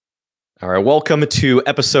All right, welcome to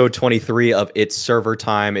episode 23 of It's Server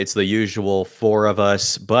Time. It's the usual four of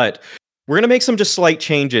us, but we're going to make some just slight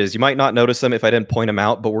changes. You might not notice them if I didn't point them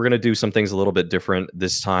out, but we're going to do some things a little bit different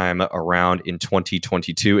this time around in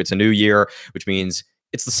 2022. It's a new year, which means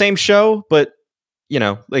it's the same show, but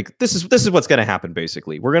like this is what's going to happen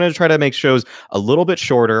basically. We're going to try to make shows a little bit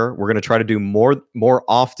shorter. We're going to try to do more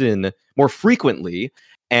often, more frequently,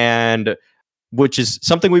 and which is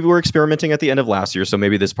something we were experimenting at the end of last year. So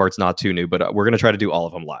maybe this part's not too new, but we're going to try to do all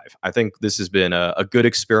of them live. I think this has been a good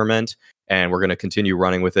experiment, and we're going to continue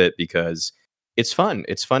running with it because it's fun.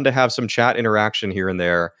 It's fun to have some chat interaction here and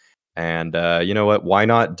there. And you know what? Why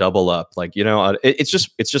not double up? Like, it's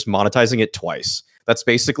just monetizing it twice. That's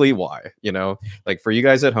basically why, like for you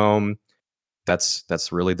guys at home,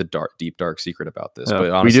 that's really the deep dark secret about this.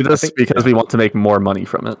 But honestly, we do this because we want to make more money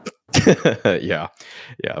from it. yeah,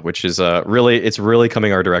 which is it's really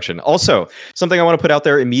coming our direction. Also, something I want to put out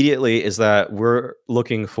there immediately is that we're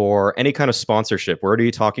looking for any kind of sponsorship. We're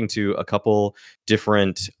already talking to a couple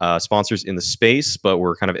different sponsors in the space, but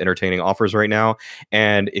we're kind of entertaining offers right now.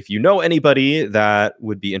 And if you know anybody that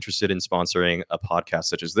would be interested in sponsoring a podcast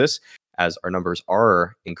such as this, as our numbers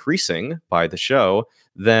are increasing by the show,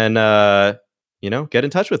 then get in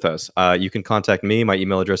touch with us. You can contact me. My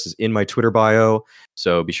email address is in my Twitter bio,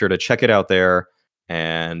 so be sure to check it out there,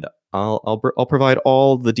 and I'll provide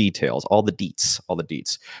all the details, all the deets.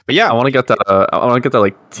 But yeah, I want to get that.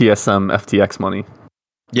 Like TSM FTX money.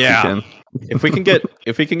 Yeah, if we can get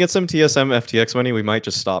some TSM FTX money, we might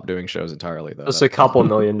just stop doing shows entirely. Though just a couple $1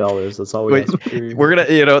 million. That's all we. We're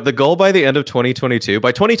gonna, the goal by the end of 2022,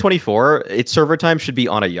 by 2024, It's Server Time should be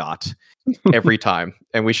on a yacht every time,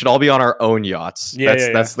 and we should all be on our own yachts.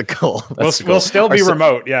 That's the goal. We'll still be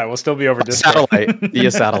remote. Yeah, we'll still be over Discord. Satellite. Be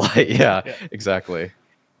a satellite. Yeah, exactly.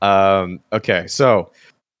 Okay, so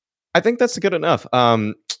I think that's good enough.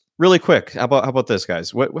 Really quick, how about this,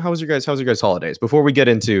 guys? How's your guys' holidays? Before we get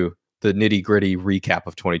into the nitty gritty recap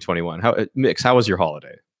of 2021, how was your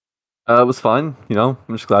holiday? It was fine. I'm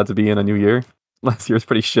just glad to be in a new year. Last year's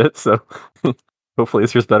pretty shit, so hopefully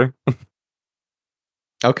this year's better.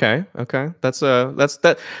 Okay.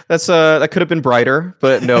 That could have been brighter,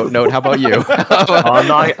 but no. How about you?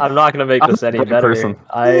 I'm not gonna make this any better.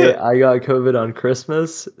 I got COVID on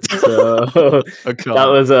Christmas, so that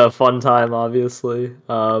was a fun time. Obviously,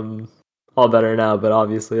 all better now, but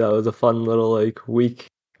obviously that was a fun little week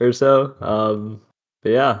or so.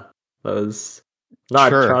 But yeah, that was. Not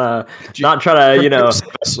trying to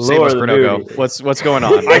lower the mood. What's going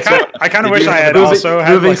on? I kind of wish I had also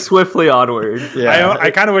had moving swiftly onward. Yeah, I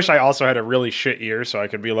kind of wish I also had a really shit year so I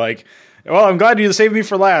could be like, well, I'm glad you saved me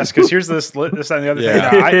for last because here's this and the other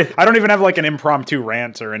thing. I don't even have like an impromptu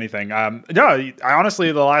rant or anything. I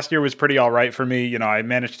honestly the last year was pretty all right for me. I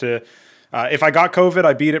managed to. If I got COVID,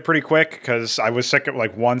 I beat it pretty quick because I was sick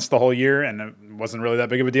once the whole year and it wasn't really that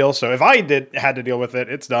big of a deal. So if I had to deal with it,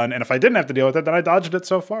 it's done. And if I didn't have to deal with it, then I dodged it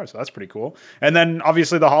so far. So that's pretty cool. And then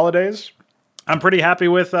obviously the holidays, I'm pretty happy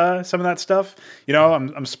with some of that stuff.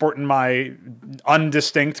 I'm sporting my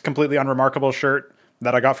undistinct, completely unremarkable shirt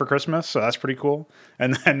that I got for Christmas. So that's pretty cool.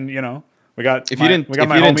 And then, we got if you didn't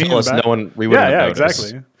tell us, no one we wouldn't have noticed.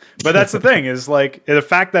 Exactly. But that's the thing is the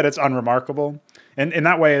fact that it's unremarkable. And in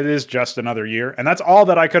that way, it is just another year. And that's all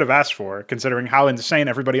that I could have asked for, considering how insane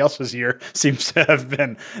everybody else's year seems to have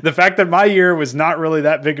been. The fact that my year was not really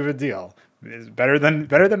that big of a deal is better than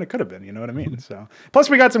it could have been. You know what I mean? So, plus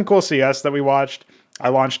we got some cool CS that we watched. I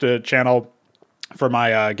launched a channel for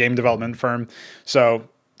my game development firm. So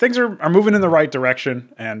things are moving in the right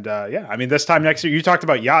direction. And this time next year, you talked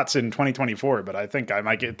about yachts in 2024, but I think I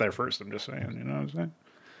might get there first. I'm just saying, you know what I'm saying?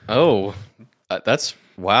 Oh, that's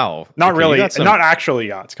wow. Not really. Not actually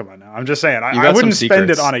yachts. Come on now. I'm just saying. I wouldn't spend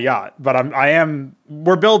it on a yacht, but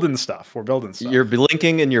we're building stuff. You're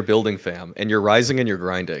blinking and you're building, fam, and you're rising and you're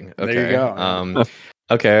grinding. Okay. There you go.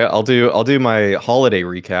 Okay. I'll do my holiday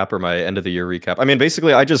recap or my end of the year recap. I mean,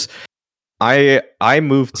 basically, I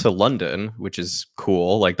moved to London, which is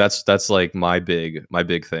cool. Like that's like my big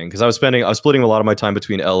thing because I was splitting a lot of my time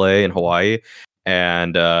between LA and Hawaii,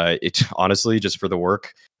 and it honestly just for the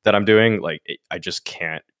work that I'm doing, I just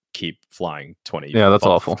can't keep flying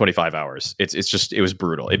 25 hours. It was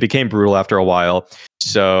brutal. It became brutal after a while.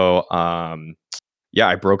 So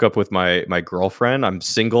I broke up with my girlfriend. I'm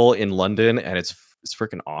single in London, and it's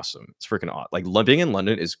freaking awesome. It's freaking awesome. Like being in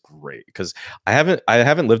London is great because I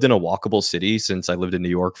haven't lived in a walkable city since I lived in New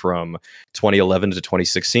York from 2011 to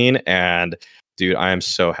 2016, and dude, I am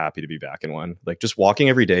so happy to be back in one. Like just walking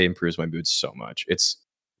every day improves my mood so much. It's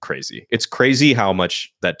crazy. It's crazy how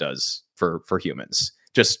much that does for humans.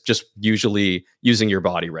 Just usually using your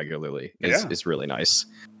body regularly is really nice.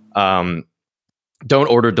 Don't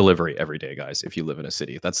order delivery every day, guys. If you live in a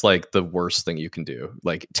city, that's like the worst thing you can do.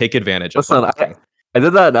 Like, take advantage of it. I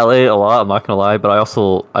did that in LA a lot. I'm not gonna lie, but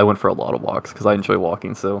I went for a lot of walks because I enjoy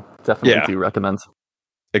walking. So definitely do recommend.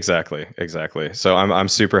 Exactly. So I'm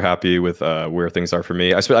super happy with where things are for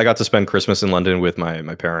me. I got to spend Christmas in London with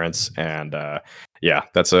my parents, and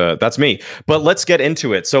that's me. But let's get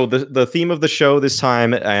into it. So the theme of the show this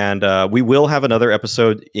time, and we will have another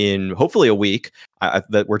episode in hopefully a week.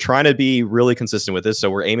 That we're trying to be really consistent with this, so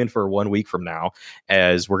we're aiming for 1 week from now,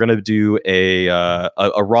 as we're going to do a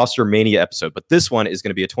roster mania episode. But this one is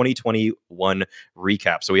going to be a 2021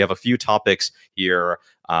 recap. So we have a few topics here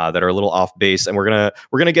that are a little off base, and we're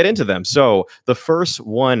gonna get into them. So the first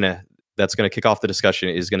one that's going to kick off the discussion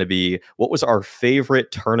is going to be, what was our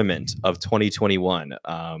favorite tournament of 2021?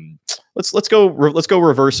 Let's go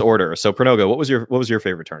reverse order. So Pranogo, what was your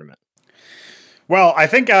favorite tournament? Well, I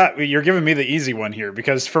think you're giving me the easy one here,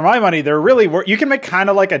 because for my money, there really were. You can make kind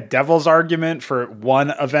of like a devil's argument for one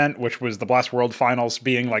event, which was the Blast World Finals,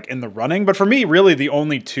 being like in the running. But for me, really, the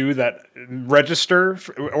only two that register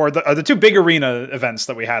are the two big arena events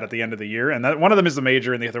that we had at the end of the year, and that one of them is the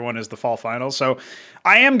major, and the other one is the fall finals. So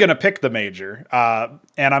I am going to pick the major,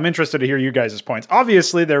 and I'm interested to hear you guys' points.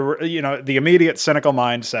 Obviously, there were, the immediate cynical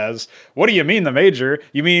mind says, "What do you mean the major?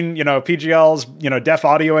 You mean PGL's deaf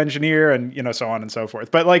audio engineer and so on and so forth."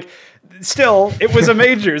 But like, still, it was a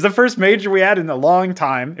major. It was the first major we had in a long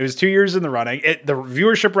time. It was 2 years in the running. The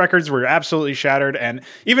viewership records were absolutely shattered, and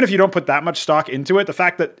even if you don't put that much stock into it, the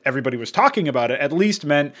fact that everybody was talking about it at least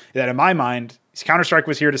meant that, in my mind, Counter-Strike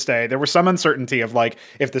was here to stay. There was some uncertainty of like,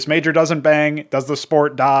 if this major doesn't bang, does the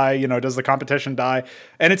sport die? Does the competition die?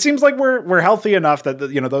 And it seems like we're healthy enough that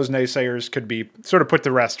those naysayers could be sort of put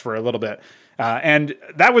to rest for a little bit. And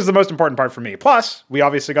that was the most important part for me. Plus, we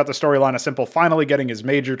obviously got the storyline of Simple finally getting his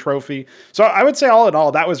major trophy. So I would say, all in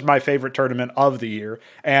all, that was my favorite tournament of the year.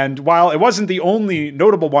 And while it wasn't the only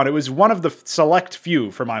notable one, it was one of the select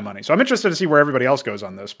few for my money. So I'm interested to see where everybody else goes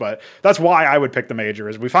on this. But that's why I would pick the major,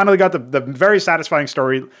 is we finally got the very satisfying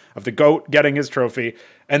story of the GOAT getting his trophy.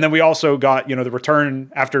 And then we also got, the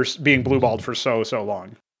return after being blue-balled for so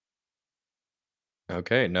long.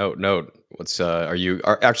 Okay, note. What's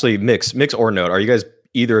actually Mix or Note? Are you guys,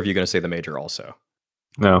 either of you, going to say the major also?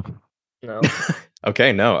 No.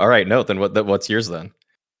 Okay, no. All right, Note. Then what's yours then?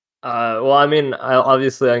 Well, I mean,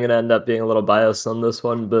 obviously I'm going to end up being a little biased on this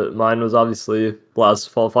one, but mine was obviously Blast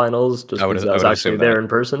Fall Finals, just because I was actually there in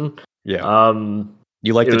person. Yeah.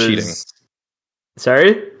 You like the cheating?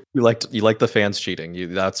 Sorry. You like the fans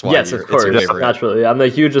cheating. That's why. Yes, of course. Naturally, I'm a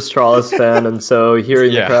huge Astralis fan, and so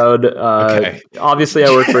hearing the crowd. Obviously, I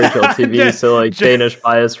work for HL TV, so like Danish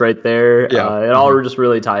bias right there. Yeah. It all just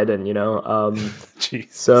really tied in,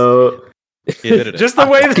 So just the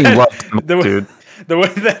way that the way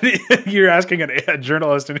that you're asking a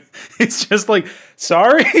journalist, and it's just like,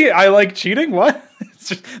 sorry, I like cheating. What?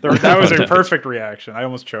 That was a perfect reaction. I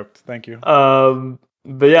almost choked. Thank you.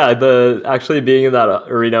 But yeah, actually being in that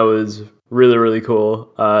arena was really, really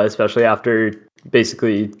cool, especially after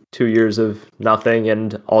basically 2 years of nothing,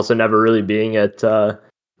 and also never really being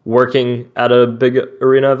working at a big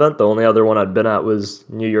arena event. The only other one I'd been at was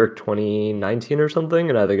New York 2019 or something,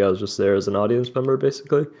 and I think I was just there as an audience member,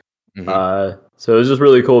 basically. Mm-hmm. So it was just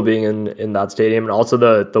really cool being in that stadium, and also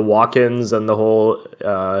the walk-ins and the whole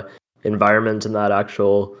environment in that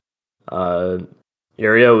actual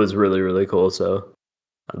area was really, really cool. So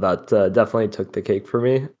that definitely took the cake for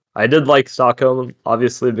me. I did like Stockholm,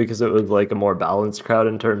 obviously, because it was like a more balanced crowd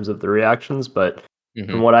in terms of the reactions, but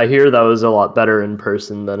from what I hear, that was a lot better in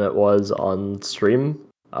person than it was on stream.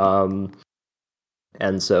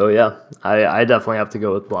 And so, yeah, I definitely have to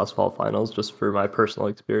go with Blast Fall Finals just for my personal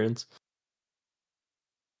experience.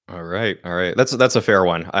 All right. That's a fair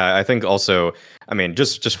one. I think also, I mean,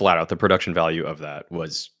 just flat out, the production value of that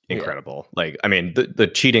was incredible. Yeah. Like, I mean, the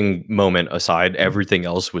cheating moment aside, everything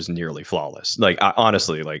else was nearly flawless. Like,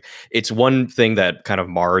 honestly, like, it's one thing that kind of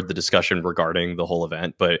marred the discussion regarding the whole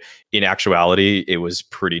event, but in actuality, it was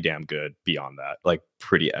pretty damn good beyond that. Like,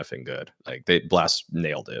 pretty effing good. Like, Blast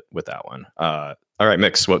nailed it with that one. All right,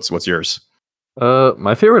 Mix, what's yours?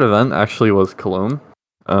 My favorite event actually was Cologne.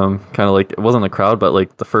 Kind of like, it wasn't a crowd, but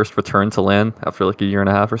like the first return to LAN after like a year and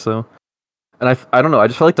a half or so. And I don't know, I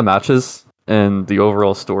just felt like the matches and the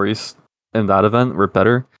overall stories in that event were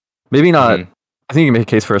better. Maybe not. I think you can make a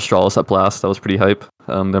case for Astralis at Blast. That was pretty hype.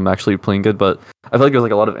 Them actually playing good, but I feel like there's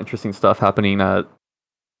like a lot of interesting stuff happening at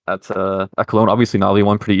Cologne. Obviously, Navi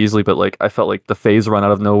won pretty easily, but like I felt like the phase run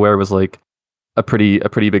out of nowhere was like a pretty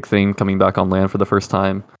big thing, coming back on LAN for the first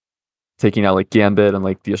time, taking out like Gambit and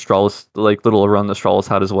like the Astralis, like little run Astralis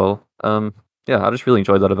had as well. yeah, I just really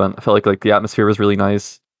enjoyed that event. I felt like the atmosphere was really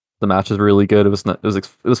nice. The matches were really good. It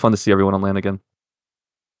was fun to see everyone on LAN again.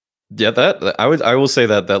 Yeah, that I will say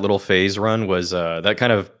that little phase run was that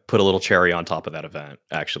kind of put a little cherry on top of that event.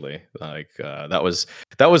 Actually, like that was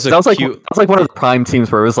like one of the prime teams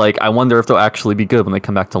where it was like, I wonder if they'll actually be good when they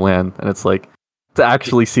come back to LAN, and it's like to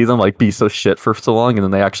actually see them like be so shit for so long, and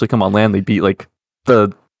then they actually come on LAN, they beat like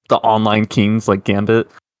the online kings like Gambit.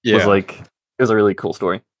 Was like, it was a really cool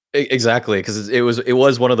story. Exactly, because it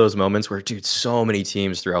was one of those moments where, dude, so many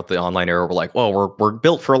teams throughout the online era were like, "Well, we're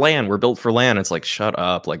built for LAN. We're built for LAN." It's like, shut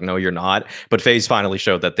up! Like, no, you're not. But FaZe finally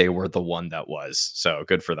showed that they were the one that was. So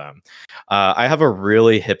good for them. I have a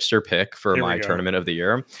really hipster pick for my tournament of the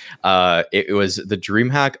year. It was the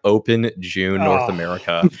DreamHack Open June North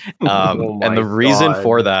America, and the reason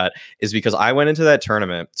for that is because I went into that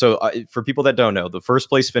tournament. So for people that don't know, the first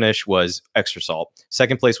place finish was Extrasalt.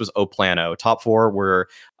 Second place was Oplano. Top four were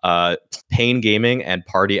Pain Gaming and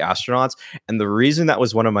Party Astronauts. And the reason that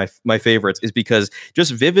was one of my favorites is because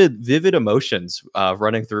just vivid emotions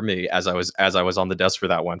running through me as I was on the desk for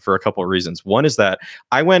that one, for a couple of reasons. One is that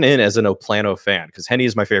I went in as an Oplano fan because Henny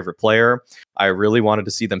is my favorite player. I really wanted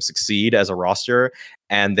to see them succeed as a roster,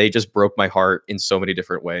 and they just broke my heart in so many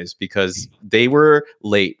different ways because they were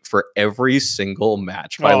late for every single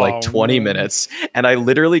match by like 20 minutes. And I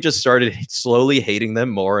literally just started slowly hating them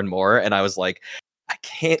more and more. And I was like, I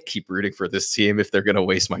can't keep rooting for this team if they're going to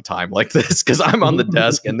waste my time like this, because I'm on the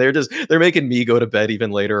desk and they're making me go to bed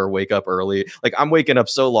even later or wake up early. Like, I'm waking up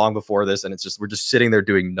so long before this, and we're just sitting there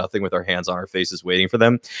doing nothing with our hands on our faces waiting for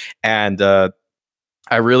them. And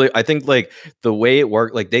I think like the way it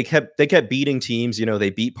worked, like they kept beating teams. You know, they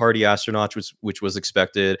beat Party Astronauts, which was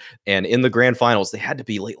expected, and in the grand finals they had to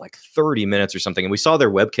be late like 30 minutes or something. And we saw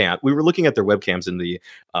their webcam. We were looking at their webcams in the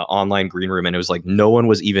online green room, and it was like no one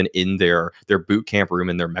was even in their boot camp room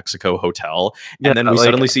in their Mexico hotel. And then we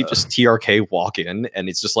suddenly see just TRK walk in, and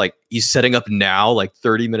it's just like, he's setting up now, like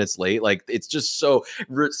 30 minutes late. Like, it's just so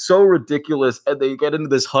ridiculous. And they get into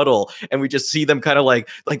this huddle, and we just see them kind of like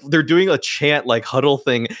they're doing a chant like huddle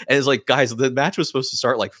thing, and it's like, guys, the match was supposed to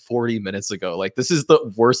start like 40 minutes ago. Like, this is the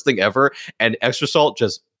worst thing ever. And Extrasalt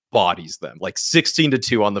just bodies them like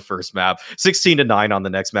 16-2 on the first map, 16-9 on the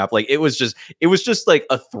next map. Like, it was just like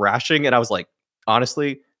a thrashing, and I was like,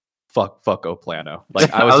 honestly, fuck Oplano.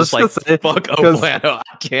 Like, I was just like, fuck Oplano.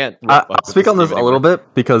 I can't. I'll speak on this a little bit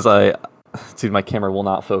because dude, my camera will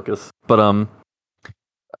not focus. But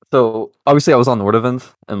so obviously I was on Nord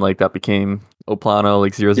event, and like that became Oplano,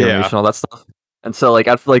 like 0-0 Nation, all that stuff. And so like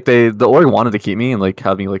I feel like the org wanted to keep me and like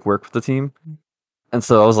have me like work with the team. And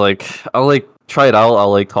so I was like, I'll like try it out. I'll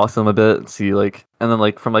like talk to them a bit and see like, and then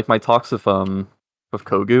like from like my talks with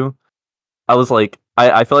Kogu, I was like,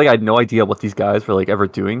 I feel like I had no idea what these guys were like ever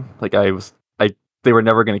doing. Like they were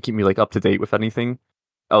never gonna keep me like up to date with anything.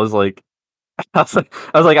 I was like,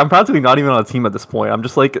 I'm practically not even on a team at this point. I'm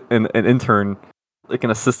just like an intern, like an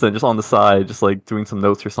assistant, just on the side, just like doing some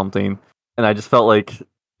notes or something. And I just felt like,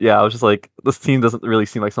 yeah, I was just like, this team doesn't really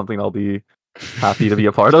seem like something I'll be happy to be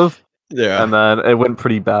a part of. Yeah. And then it went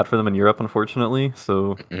pretty bad for them in Europe, unfortunately.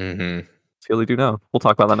 So see what they do now. We'll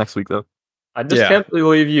talk about that next week, though. I just can't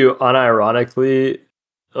believe you unironically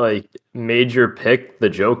like made your pick the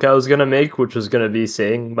joke I was gonna make, which was gonna be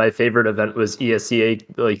saying my favorite event was ESEA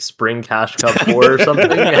like Spring Cash Cup 4 or something,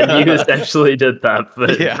 and you essentially did that.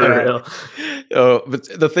 But for real. Oh, but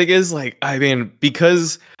the thing is, like, I mean,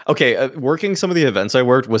 because working some of the events I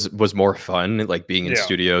worked was more fun, like being in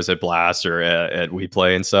studios at Blast or at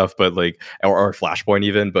WePlay and stuff, but like or Flashpoint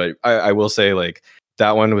even. But I will say, like,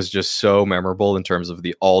 that one was just so memorable in terms of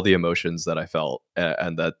all the emotions that I felt,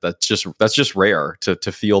 and that's just rare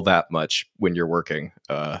to feel that much when you're working.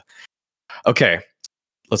 Okay,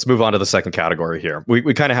 let's move on to the second category here.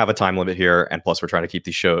 We kind of have a time limit here, and plus we're trying to keep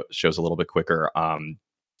these shows a little bit quicker.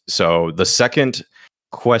 So the second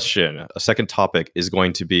question, a second topic, is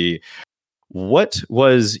going to be, what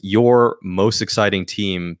was your most exciting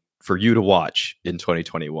team for you to watch in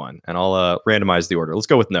 2021? And I'll randomize the order. Let's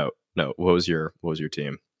go with Note. No, what was your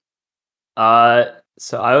team?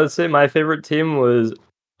 So I would say my favorite team was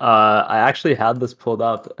I actually had this pulled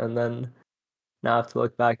up and then now I have to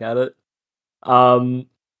look back at it.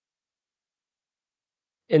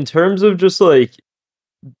 In terms of just like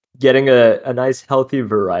getting a nice healthy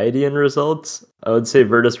variety in results, I would say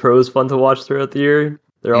Virtus Pro is fun to watch throughout the year.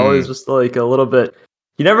 They're always just like a little bit,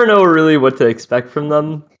 you never know really what to expect from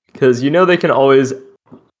them, because you know they can always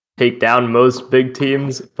take down most big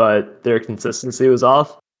teams, but their consistency was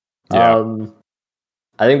off. I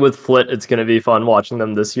think with Flit, it's going to be fun watching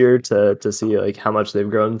them this year to see like how much they've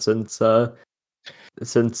grown since the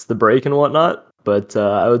break and whatnot. But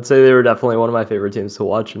I would say they were definitely one of my favorite teams to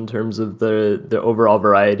watch in terms of the overall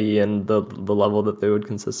variety and the level that they would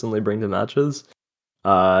consistently bring to matches.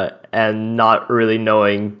 And not really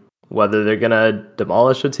knowing whether they're gonna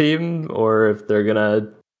demolish a team or if they're gonna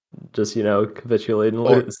just capitulate and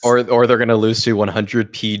lose, or they're gonna lose to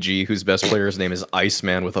 100 PG, whose best player's name is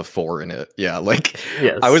Iceman with a 4 in it. Yeah, like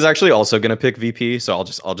yes. I was actually also gonna pick VP, so I'll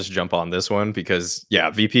just jump on this one because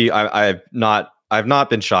VP. I've not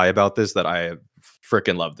been shy about this, that I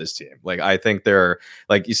freaking love this team. Like I think they're,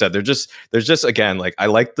 like you said, there's just again, like I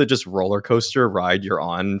like the just roller coaster ride you're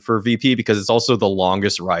on for VP because it's also the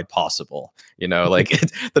longest ride possible. Like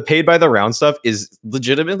the paid by the round stuff is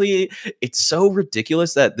legitimately, it's so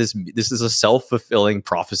ridiculous that this is a self-fulfilling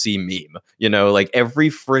prophecy meme. Like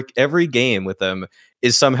every game with them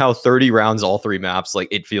is somehow 30 rounds, all 3 maps. Like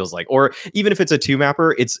it feels like, or even if it's a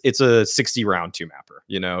 2-mapper, it's a 60 round 2-mapper.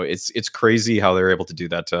 It's crazy how they're able to do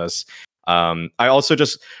that to us. I also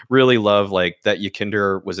just really love like that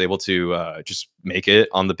Ykinder was able to just make it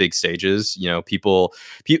on the big stages. People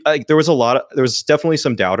like there was definitely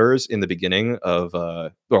some doubters in the beginning of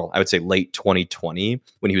I would say late 2020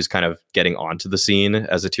 when he was kind of getting onto the scene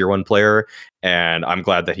as a tier 1 player, and I'm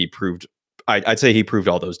glad that he proved. I'd say he proved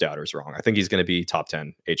all those doubters wrong. I think he's going to be top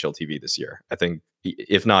 10 HLTV this year. I think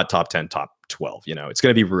if not top 10, top 12. It's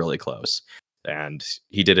going to be really close, and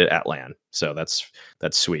he did it at LAN, so that's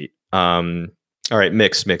sweet. All right,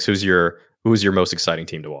 Mix, who's your most exciting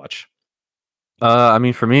team to watch? I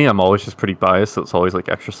mean, for me, I'm always just pretty biased, so it's always like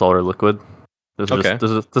Extra Solid or Liquid. There's just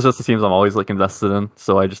the teams I'm always like invested in,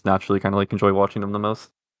 so I just naturally kind of like enjoy watching them the most.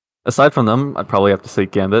 Aside from them, I'd probably have to say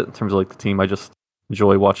Gambit in terms of like the team I just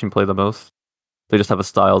enjoy watching play the most. They just have a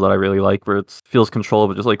style that I really like, where it feels controlled,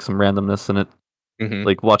 but just like some randomness in it. Mm-hmm.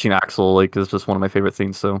 Like watching Axel, like is just one of my favorite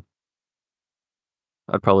things. So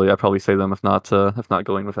I'd probably say them if not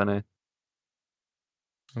going with NA.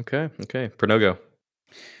 Okay. Pronogo.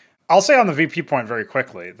 I'll say on the VP point very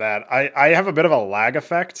quickly that I have a bit of a lag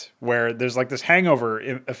effect where there's like this hangover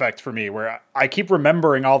effect for me where I keep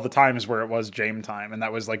remembering all the times where it was Jame time and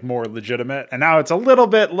that was like more legitimate. And now it's a little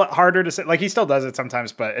bit harder to say. Like he still does it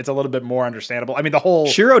sometimes, but it's a little bit more understandable. I mean, the whole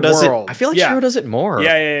Shiro does it. I feel like Shiro does it more.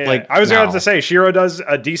 Yeah. Like I was going to say Shiro does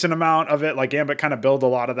a decent amount of it. Like Gambit kind of build a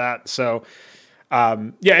lot of that. So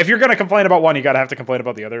if you're going to complain about one, you got to have to complain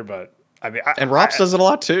about the other, but I mean, and Rops does it a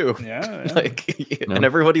lot too. Yeah. And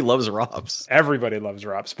everybody loves Rops. Everybody loves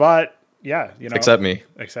Rops, but except me.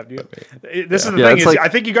 Except you. This is the thing is, like, I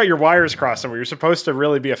think you got your wires crossed somewhere. You're supposed to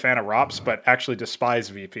really be a fan of Rops, but actually despise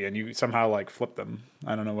VP, and you somehow like flip them.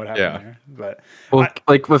 I don't know what happened there, but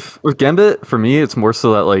like with Gambit, for me, it's more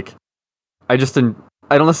so that like I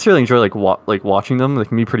don't necessarily enjoy like watching them. They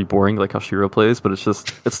can be pretty boring, like how Shiro plays, but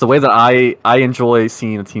it's the way that I enjoy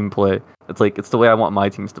seeing a team play. It's the way I want my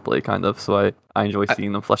teams to play, kind of. So I enjoy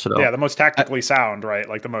seeing them flesh it out. Yeah, the most tactically sound, right?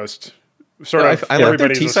 Like the most sort of. I like their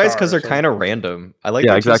T sides because they're kind of random. I like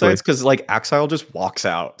their T sides because like Axile just walks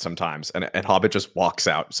out sometimes, and Hobbit just walks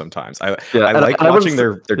out sometimes. I like watching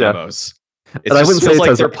their demos. And I wouldn't say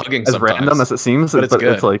like it's they're pugging as random as it seems, but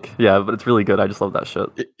it's like, but it's really good. I just love that shit.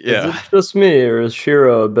 Yeah. Is it just me, or is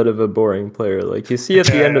Shiro a bit of a boring player? Like you see at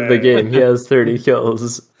the end of the game, he has 30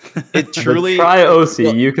 kills. It truly. Try OC,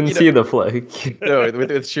 you can see the flake. No,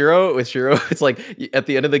 with Shiro, it's like at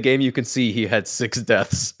the end of the game, you can see he had 6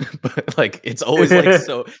 deaths, but like it's always like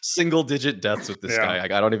so single-digit deaths with this guy.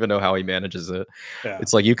 Like I don't even know how he manages it. Yeah.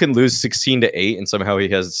 It's like you can lose 16-8, and somehow he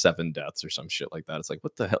has 7 deaths or some shit like that. It's like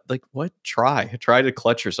what the hell? Like what? Try to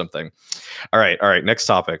clutch or something. All right. Next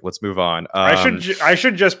topic. Let's move on. I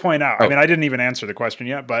should just point out. I mean, I didn't even answer the question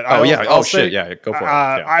yet, but I'll say, go for it.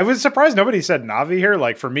 I was surprised nobody said Navi here.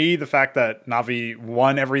 Like for me, the fact that Navi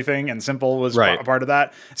won everything and Simple was a part of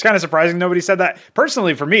that, it's kind of surprising nobody said that.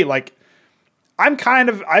 Personally, for me, like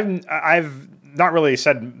I've not really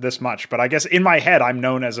said this much, but I guess in my head I'm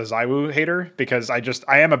known as a ZywOo hater because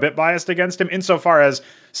I am a bit biased against him insofar as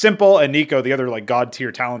Simple and Nico, the other like god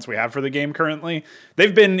tier talents we have for the game currently,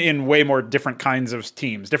 they've been in way more different kinds of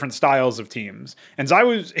teams, different styles of teams. And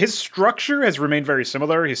ZywOo's, his structure has remained very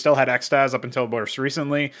similar. He still had Xtaz up until most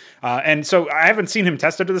recently. And so I haven't seen him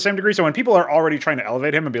tested to the same degree. So when people are already trying to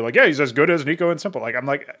elevate him and be like, yeah, he's as good as Nico and Simple, like I'm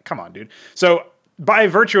like, come on, dude. So by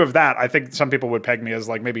virtue of that, I think some people would peg me as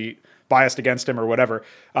like maybe biased against him or whatever.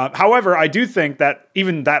 However, I do think that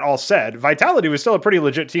even that all said, Vitality was still a pretty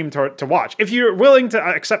legit team to watch. If you're willing to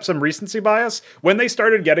accept some recency bias, when they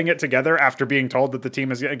started getting it together after being told that the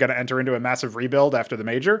team is going to enter into a massive rebuild after the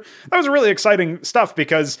major, that was really exciting stuff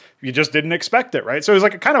because you just didn't expect it, right? So it was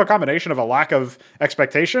like a kind of a combination of a lack of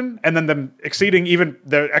expectation and then them exceeding even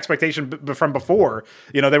the expectation from before.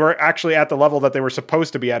 You know, they were actually at the level that they were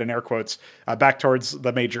supposed to be at, in air quotes, back towards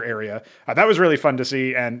the major area. That was really fun to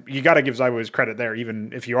see, and you got to give ZywOo his credit there,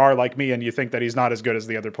 even if you are like me and you think that he's not as good as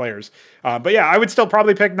the other players. But yeah, I would still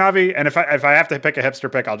probably pick Navi, and if I have to pick a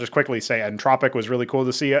hipster pick, I'll just quickly say Entropic was really cool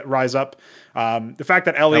to see it rise up. The fact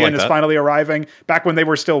that Elian is finally arriving, back when they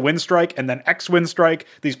were still Winstrike and then ex-Winstrike,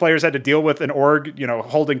 these players had to deal with an org, you know,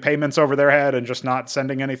 holding payments over their head and just not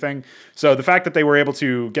sending anything. So the fact that they were able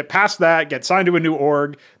to get past that, get signed to a new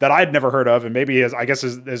org that I'd never heard of, and maybe has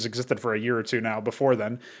existed for a year or two now before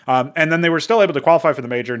then, and then they were still able to qualify for the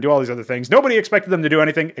major and do all these other things. Nobody expected them to do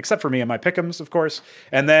anything except for me and my pick'ems, of course.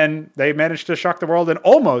 And then they managed to shock the world and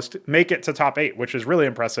almost make it to top 8, which is really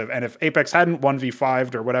impressive. And if Apex hadn't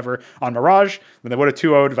 1v5'd or whatever on Mirage, then they would have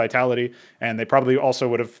 2-0'd Vitality, and they probably also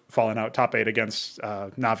would have fallen out top 8 against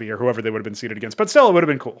Navi or whoever they would have been seeded against. But still, it would have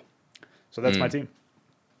been cool. So that's my team.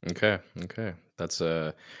 Okay. That's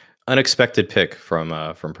a unexpected pick from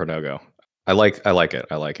Pronogo. I like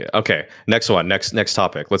it. Okay, next one. Next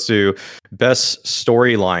topic. Let's do best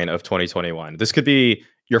storyline of 2021. This could be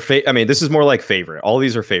your I mean, this is more like favorite. All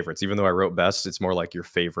these are favorites. Even though I wrote best, it's more like your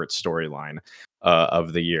favorite storyline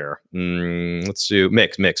of the year. Let's do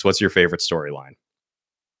Mix. What's your favorite storyline?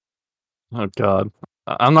 Oh God,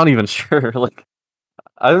 I'm not even sure. Like,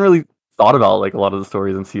 I haven't really thought about like a lot of the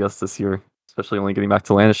stories in CS this year, especially only getting back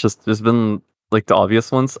to LAN. It's just there's been like the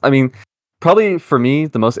obvious ones. I mean, probably for me,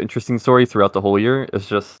 the most interesting story throughout the whole year is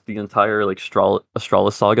just the entire like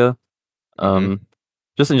Astralis saga.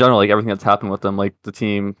 Just in general, like everything that's happened with them, like the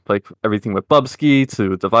team, like everything with Bubsky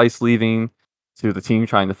to Device leaving, to the team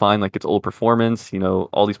trying to find like its old performance. You know,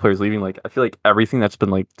 all these players leaving. Like I feel like everything that's been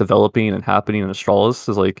like developing and happening in Astralis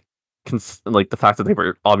is like like the fact that they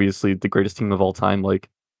were obviously the greatest team of all time. Like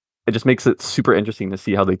it just makes it super interesting to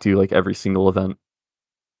see how they do like every single event.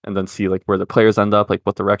 And then see like where the players end up, like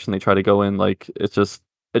what direction they try to go in. Like it just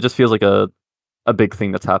feels like a big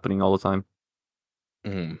thing that's happening all the time.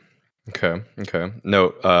 Okay.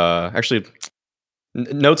 No, actually,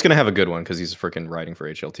 Note's gonna have a good one because he's freaking writing for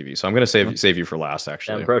HLTV. So I'm gonna save you for last.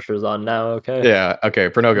 Actually, pressure's on now. Okay. Yeah. Okay.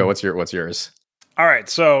 Pronogo, what's yours? All right.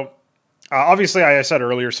 So obviously, I said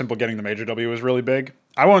earlier, Simple getting the major W was really big.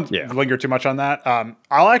 I won't linger too much on that.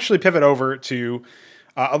 I'll actually pivot over to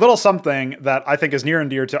a little something that I think is near and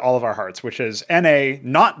dear to all of our hearts, which is NA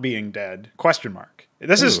not being dead, ?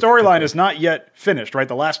 This storyline is not yet finished, right?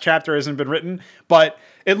 The last chapter hasn't been written, but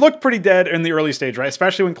it looked pretty dead in the early stage, right?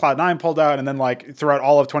 Especially when Cloud9 pulled out, and then like throughout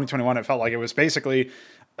all of 2021, it felt like it was basically...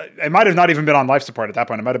 It might have not even been on life support at that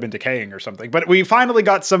point. It might have been decaying or something. But we finally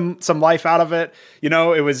got some life out of it. You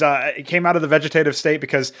know, it was it came out of the vegetative state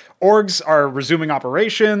because orgs are resuming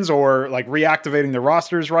operations or like reactivating their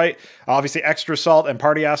rosters, right? Obviously, Extra Salt and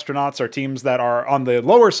Party Astronauts are teams that are on the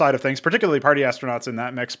lower side of things, particularly Party Astronauts in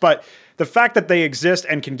that mix. But the fact that they exist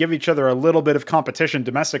and can give each other a little bit of competition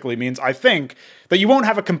domestically means, I think, that you won't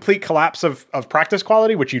have a complete collapse of practice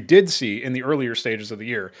quality, which you did see in the earlier stages of the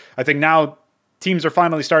year. I think now teams are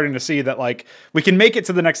finally starting to see that like we can make it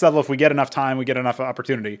to the next level if we get enough time, we get enough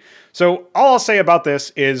opportunity. So all I'll say about this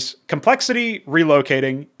is Complexity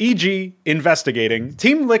relocating, EG investigating,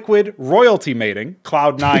 Team Liquid royalty mating,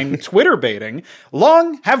 Cloud9 Twitter baiting,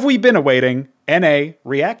 long have we been awaiting, NA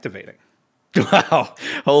reactivating. Wow.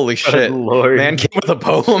 Holy shit. Lord. Man came with a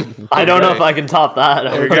poem. I don't know if I can top that.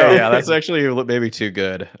 There you go. Yeah, that's actually maybe too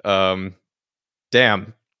good.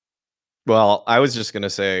 Damn. Well, I was just going to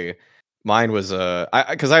say mine was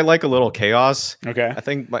because I like a little chaos. Okay. I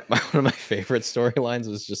think one of my favorite storylines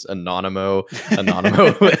was just Anonymo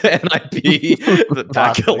NIP the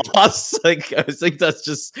packet loss. Like I think that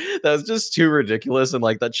was just too ridiculous, and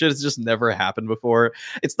like that shit has just never happened before.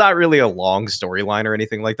 It's not really a long storyline or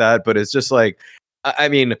anything like that, but it's just like I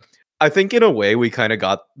mean, I think in a way we kind of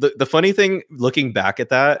got the funny thing looking back at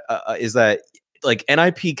that is that like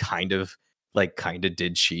NIP kind of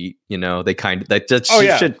did cheat, you know. They kind of that's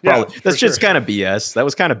just kind of BS. That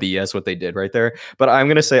was kind of BS what they did right there. But I'm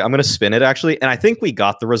gonna spin it actually, and I think we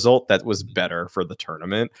got the result that was better for the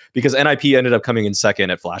tournament because NIP ended up coming in second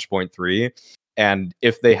at Flashpoint 3, And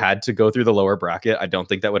if they had to go through the lower bracket, I don't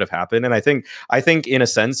think that would have happened. And I think in a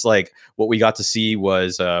sense, like what we got to see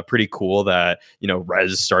was pretty cool that, you know,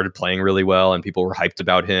 Rez started playing really well and people were hyped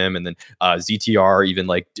about him. And then ZTR even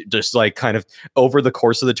like just like kind of over the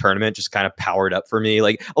course of the tournament just kind of powered up for me.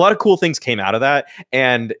 Like a lot of cool things came out of that.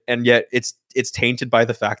 And yet it's tainted by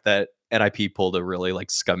the fact that NIP pulled a really like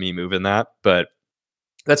scummy move in that. But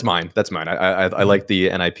that's mine. I like the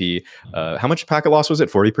NIP. How much packet loss was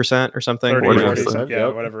it? 40% or something? 40%, yeah,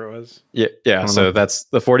 whatever it was. Yeah. So that's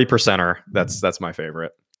the 40%er. That's my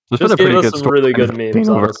favorite. There's been a pretty good story. Really good memes.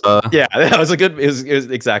 Yeah, that was a good. It was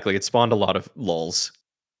exactly. It spawned a lot of lulls.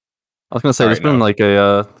 I was gonna say there's been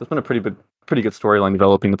a pretty good storyline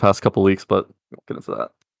developing the past couple weeks, but we'll get into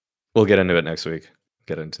that. We'll get into it next week.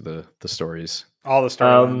 Get into the stories. All the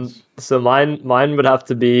storylines. So mine would have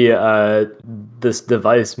to be this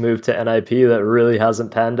device move to NIP that really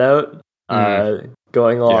hasn't panned out.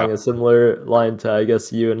 Going along a similar line to, I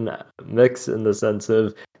guess, you and Mix, in the sense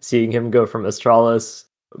of seeing him go from Astralis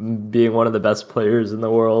being one of the best players in the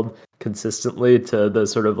world consistently to the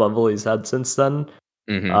sort of level he's had since then.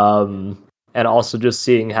 And also just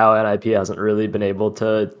seeing how NIP hasn't really been able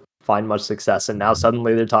to find much success, and now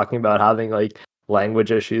suddenly they're talking about having like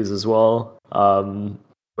language issues as well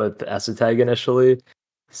with ESOTAG initially.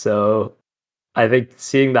 So I think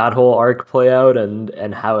seeing that whole arc play out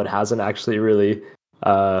and how it hasn't actually really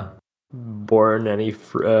borne any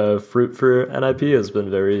fruit for NIP has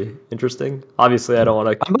been very interesting. Obviously, I don't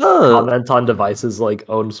want to comment on Device's like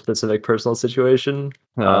own specific personal situation.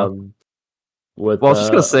 With, I was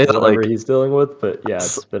just gonna say that like he's dealing with, but yeah,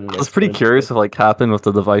 it's been. I was pretty curious of like happened with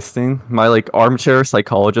the Device thing. My like armchair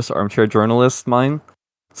journalist mine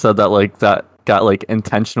said that like that got like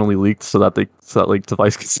intentionally leaked so that like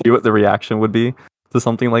Device could see what the reaction would be to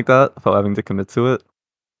something like that without having to commit to it.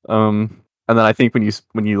 And then I think when you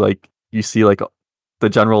see like the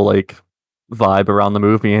general like vibe around the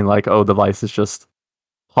move being like, oh, Device is just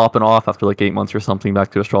hopping off after like 8 months or something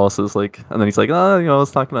back to Astralis, like, and then he's like, oh, you know,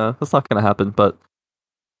 it's not gonna happen. But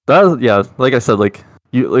that, yeah, like I said, like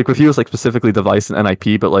you like with you, it's like specifically Device and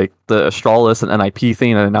NIP, but like the Astralis and NIP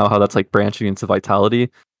thing, and now how that's like branching into Vitality,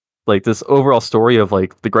 like this overall story of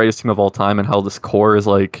like the greatest team of all time and how this core is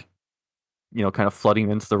like, you know, kind of flooding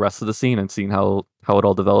into the rest of the scene and seeing how it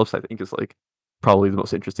all develops, I think is like probably the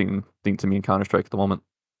most interesting thing to me in Counter-Strike at the moment.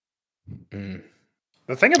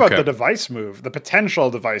 The thing about the Device move, the potential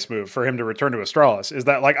Device move for him to return to Astralis, is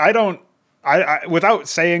that like I without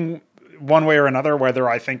saying one way or another whether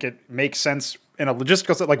I think it makes sense in a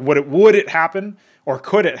logistical, like would it happen or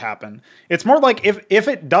could it happen? It's more like if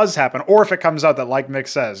it does happen, or if it comes out that, like Mick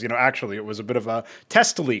says, you know, actually it was a bit of a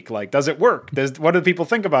test leak. Like, does it work? What do people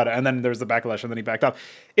think about it? And then there's the backlash, and then he backed up.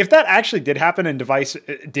 If that actually did happen and Device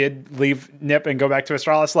did leave NIP and go back to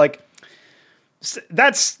Astralis, like,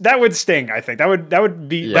 that would sting. I think that would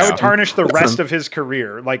tarnish the rest of his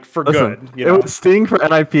career, like for good. You know? It would sting for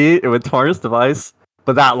NIP. It would tarnish Device,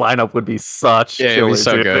 but that lineup would be such. Yeah, it would be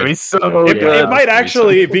so good. It would be so good. It might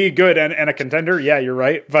actually be good and a contender. Yeah, you're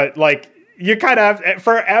right. But like, you kind of have,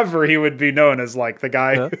 forever he would be known as like the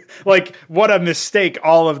guy. Yeah. Like, what a mistake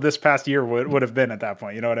all of this past year would have been at that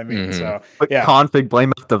point. You know what I mean? So yeah, config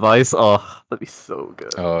blame up Device. Oh, that'd be so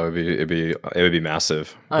good. Oh, it would be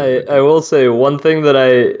massive. I will say one thing that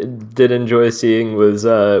I did enjoy seeing was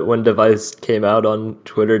when Device came out on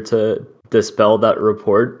Twitter to dispel that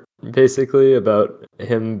report, basically about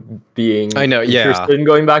him being interested in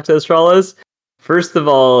going back to Astralis. First of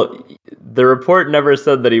all, the report never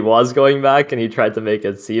said that he was going back, and he tried to make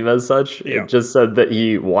it seem as such. Yeah. It just said that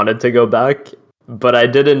he wanted to go back. But I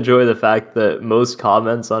did enjoy the fact that most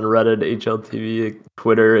comments on Reddit, HLTV,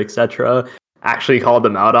 Twitter, etc. actually called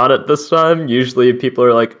him out on it this time. Usually people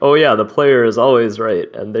are like, oh yeah, the player is always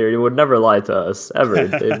right, and they would never lie to us, ever.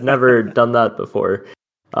 They've never done that before.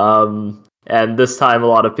 And this time a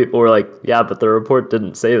lot of people were like, yeah, but the report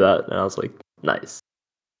didn't say that. And I was like, nice.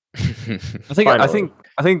 I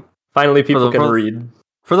think finally people can read.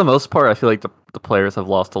 For the most part, I feel like the players have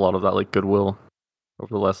lost a lot of that like goodwill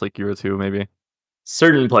over the last like year or two, maybe.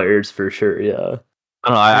 Certain players for sure, yeah. I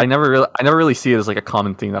don't know. I never really see it as like a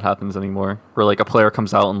common thing that happens anymore, where like a player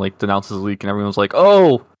comes out and like denounces a leak, and everyone's like,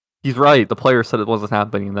 "Oh, he's right. The player said it wasn't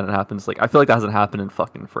happening," and then it happens. Like, I feel like that hasn't happened in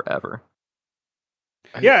fucking forever.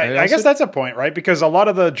 I guess that's a point, right? Because a lot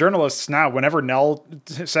of the journalists now, whenever Nell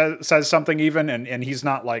says something even, and he's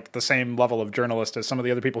not like the same level of journalist as some of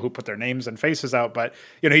the other people who put their names and faces out, but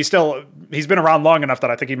he's been around long enough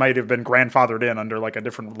that I think he might have been grandfathered in under like a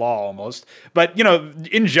different law almost. But,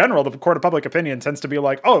 in general, the court of public opinion tends to be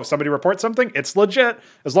like, oh, if somebody reports something, it's legit,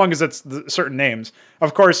 as long as it's certain names.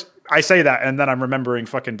 Of course, I say that, and then I'm remembering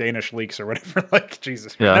fucking Danish leaks or whatever. Like,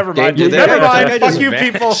 Jesus. Yeah. Never mind. Fuck you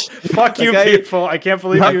people. Fuck you people. I can't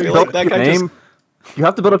believe you. You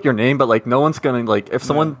have to build up your name, but like no one's gonna like if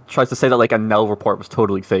someone tries to say that like a Nell report was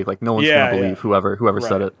totally fake, like no one's gonna believe whoever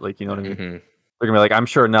said it. Like, you know what I mean? Mm-hmm. They're gonna be like, I'm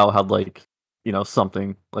sure Nell had like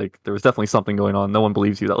something, like there was definitely something going on. No one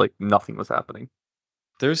believes you that like nothing was happening.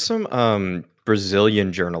 There's some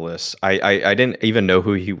Brazilian journalists. I didn't even know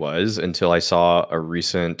who he was until I saw a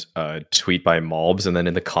recent tweet by Malbs, and then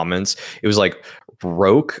in the comments it was like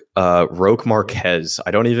Roque Marquez.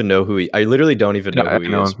 I don't even know who I literally don't even know who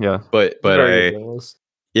he is. Yeah, but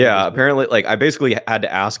apparently, like I basically had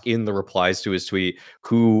to ask in the replies to his tweet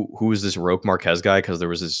who is this Roque Marquez guy, because there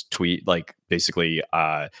was this tweet like basically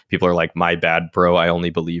people are like, my bad bro, I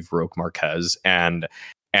only believe Roque Marquez, and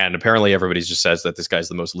apparently everybody just says that this guy's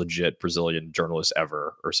the most legit Brazilian journalist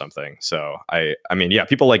ever or something. So I mean, yeah,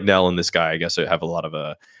 people like Nell and this guy, I guess, have a lot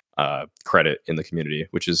of credit in the community,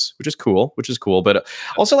 which is cool. But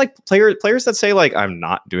also like players that say like I'm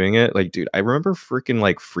not doing it. Like, dude, I remember freaking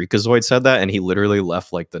like Freakazoid said that, and he literally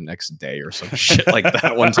left like the next day or some shit like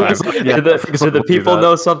that one time. Do the people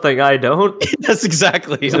know something I don't? Yes,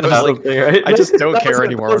 exactly. I just don't care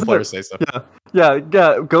anymore when players say stuff. Yeah.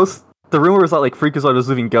 Ghost. The rumor was that like Freakazoid was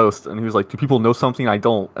leaving Ghost, and he was like, "Do people know something I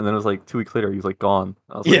don't?" And then it was like 2 weeks later, he was like gone.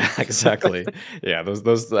 I was like, exactly. Yeah,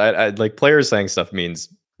 those I like players saying stuff means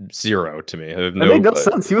zero to me. It made no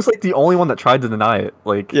sense. He was like the only one that tried to deny it.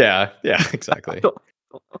 Like, yeah, exactly.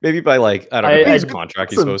 Maybe by like I don't know his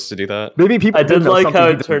contract, he's supposed to do that. Maybe people. I did like how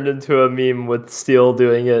it turned into a meme with Steele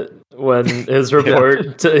doing it when his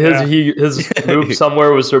report, his move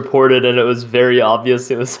somewhere was reported, and it was very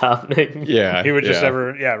obvious it was happening. Yeah, he would just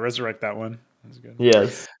resurrect that one. That's good.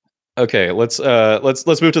 Yes. Okay, let's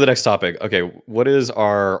move to the next topic. Okay, what is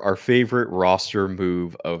our favorite roster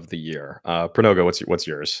move of the year? Pranoga, what's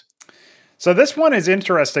yours? So this one is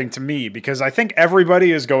interesting to me because I think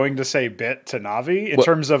everybody is going to say Bit to Navi in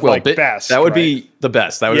terms of best. That would be the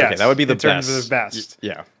best. That would okay. That would be the best. In terms of best.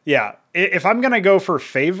 Yeah. If I'm gonna go for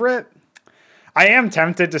favorite, I am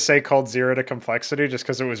tempted to say Cold Zero to Complexity just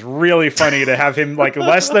because it was really funny to have him like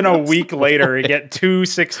less than a week later get 2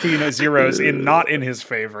 16-0s not in his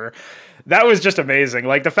favor. That was just amazing.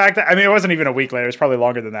 Like the fact that, it wasn't even a week later. It's probably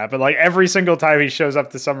longer than that. But like every single time he shows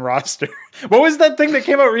up to some roster. What was that thing that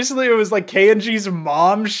came out recently? It was like KNG's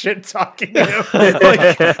mom shit talking him.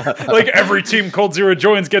 like every team Cold Zero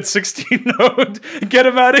joins gets 16-0'd. Get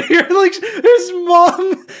him out of here. Like his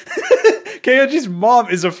mom. KNG's mom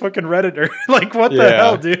is a fucking Redditor. Like what the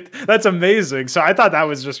hell, dude? That's amazing. So I thought that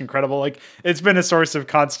was just incredible. Like it's been a source of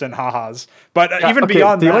constant ha-has. But even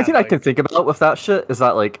beyond that. The only thing I can think about with that shit is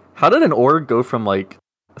that like, how did an org go from like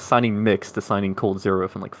signing Mix to signing Cold Zero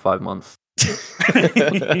in like 5 months?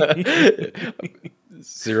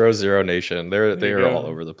 0-0 Nation. They're all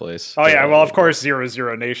over the place. Oh yeah, well of course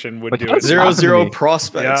 0-0 Nation would do it. 0-0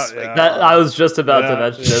 prospects. Yeah. I was just about to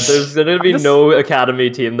mention it. There's going to be no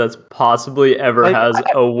academy team that's possibly ever has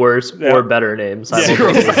a worse or better name.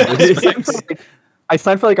 I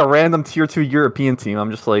signed for like a random tier 2 European team.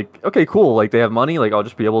 I'm just like, okay, cool. Like they have money. Like I'll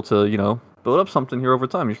just be able to, build up something here over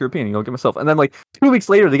time. You're European, get myself. And then like 2 weeks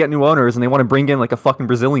later, they get new owners and they want to bring in like a fucking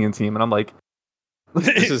Brazilian team. And I'm like,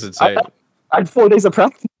 this is insane. I had 4 days of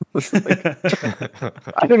practice. Like,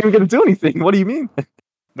 I didn't even get to do anything. What do you mean?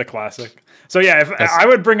 The classic. So yeah, if I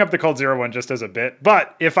would bring up the Cold Zero one just as a bit,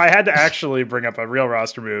 but if I had to actually bring up a real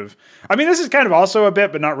roster move, this is kind of also a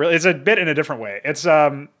bit, but not really. It's a bit in a different way. It's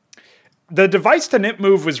the device to NIP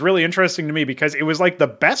move was really interesting to me because it was like the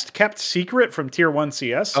best kept secret from Tier 1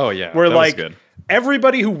 CS. Oh yeah, where that like was good.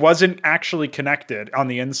 Everybody who wasn't actually connected on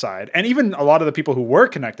the inside, and even a lot of the people who were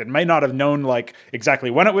connected might not have known like exactly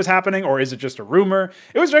when it was happening, or is it just a rumor?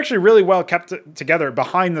 It was actually really well kept together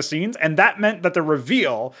behind the scenes, and that meant that the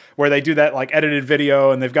reveal, where they do that like edited video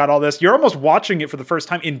and they've got all this, you're almost watching it for the first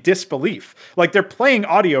time in disbelief. Like they're playing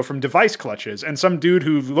audio from device clutches, and some dude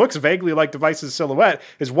who looks vaguely like Device's silhouette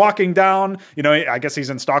is walking down, I guess he's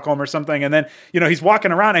in Stockholm or something, and then, he's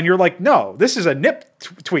walking around and you're like, no, this is a NIP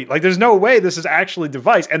tweet. Like there's no way this is actually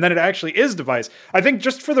Device, and then it actually is Device. I think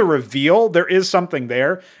just for the reveal, there is something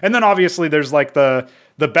there. And then obviously there's like the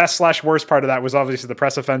the best / worst part of that was obviously the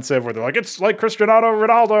press offensive where they're like, it's like Cristiano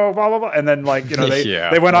Ronaldo, blah, blah, blah. And then like,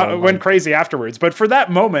 they went crazy afterwards. But for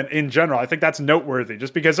that moment in general, I think that's noteworthy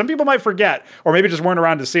just because some people might forget or maybe just weren't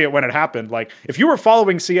around to see it when it happened. Like if you were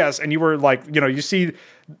following CS and you were like, you see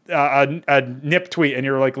a Nip tweet and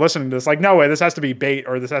you're like listening to this, like, no way, this has to be bait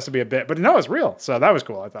or this has to be a bit. But no, it's real. So that was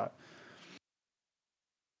cool, I thought.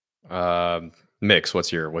 Mix,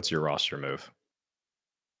 what's your roster move?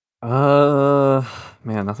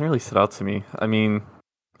 Man, nothing really stood out to me. I mean,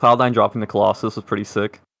 Cloud9 dropping the Colossus was pretty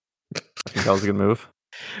sick. I think that was a good move.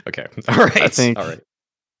 Okay. All right. I think all right.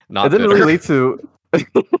 It didn't really lead to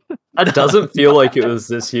That doesn't feel like it was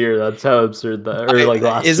this year. That's how absurd that or like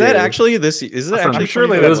last is year. That actually this is it actually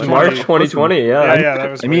surely it was March 2020, yeah, that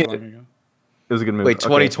was it was a good move. Wait,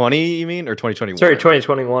 2020 you mean or 2021? Sorry,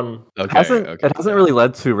 2021. Okay. It hasn't really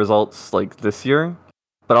led to results like this year.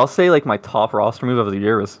 But I'll say like my top roster move of the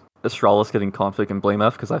year was Astralis getting Config and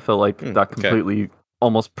BlameF because I feel like that completely,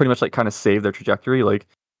 almost pretty much like kind of saved their trajectory. Like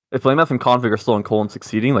if BlameF and Config are still in Cole and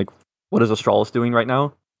succeeding, like what is Astralis doing right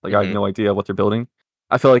now? Like I have no idea what they're building.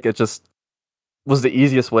 I feel like it just was the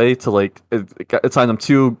easiest way to like it signed them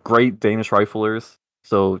 2 great Danish riflers.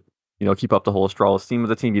 So keep up the whole Astralis team of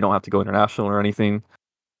the team. You don't have to go international or anything.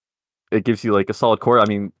 It gives you like a solid core. I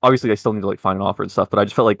mean, obviously they still need to like find an offer and stuff, but I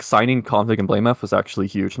just felt like signing Config and BlameF was actually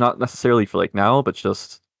huge. Not necessarily for like now, but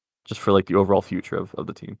just for like the overall future of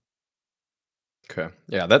the team. Okay.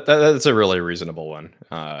 Yeah, that's a really reasonable one.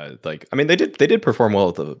 Like I mean they did perform well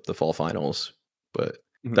at the fall finals, but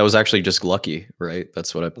that was actually just lucky, right?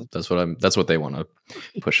 That's what they want to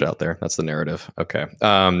push out there. That's the narrative. Okay.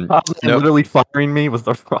 Literally firing me was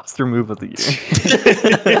the roster move of the year.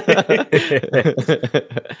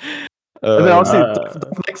 And then obviously,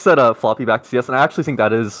 Nick said floppy back to CS, and I actually think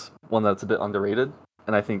that is one that's a bit underrated,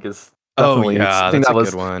 and I think is definitely that's a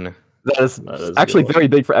good one. That is actually very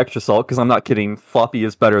big for Extra Salt because I'm not kidding. Floppy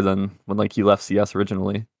is better than when like he left CS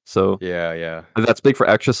originally. So yeah, that's big for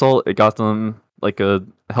Extra Salt. It got them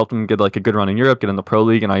helped them get like a good run in Europe, get in the Pro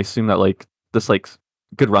League, and I assume that like this like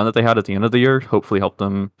good run that they had at the end of the year hopefully helped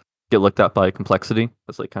them get looked at by Complexity.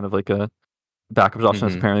 That's like kind of like a backup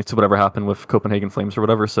option apparently to whatever happened with Copenhagen Flames or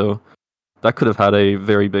whatever. So that could have had a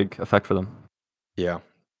very big effect for them. Yeah.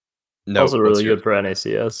 No, also really good for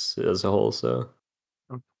NACS as a whole. So,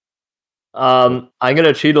 I'm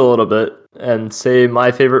gonna cheat a little bit and say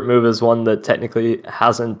my favorite move is one that technically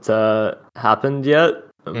hasn't happened yet,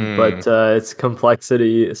 but it's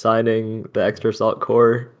Complexity signing the Extra Salt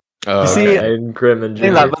core. You see, and Grim and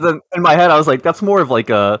Junior. But then in my head, I was like, that's more of like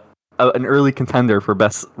an early contender for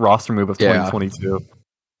best roster move of 2022.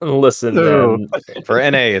 Listen, man, for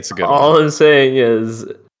NA, it's a good all one. I'm saying is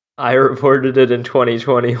I reported it in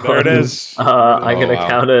 2021. There it is. I'm going to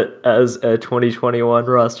count it as a 2021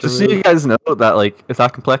 roster. Just so you guys know that like if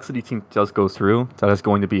that Complexity team does go through, that is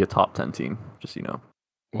going to be a top 10 team. Just so you know.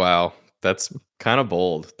 Wow. That's kind of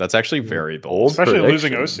bold. That's actually very bold. Especially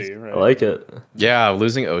losing OC. Right? I like it. Yeah,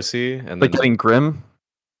 losing OC. And like getting Grim.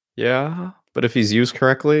 Yeah. But if he's used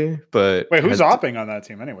correctly, but wait, who's opping on that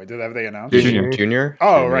team anyway? Have they announced? Junior.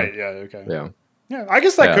 Oh, right. Yeah. Okay. Yeah. I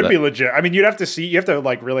guess that could be legit. I mean, you have to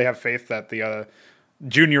like really have faith that the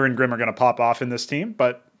Junior and Grim are going to pop off in this team.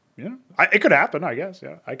 But it could happen. I guess.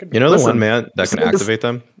 Yeah, I could. The one man that can activate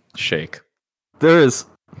them, Shake. There is.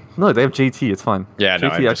 No, they have JT. It's fine. Yeah, no,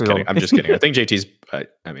 I'm just kidding. I think JT's.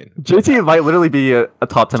 I mean, JT might literally be a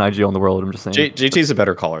top 10 IGL in the world. I'm just saying. JT's a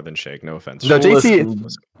better caller than Shake. No offense. No,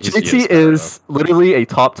 JT is literally a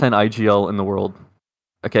top 10 IGL in the world.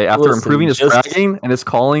 Okay, after improving his fragging and his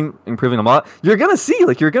calling, improving a lot, you're gonna see.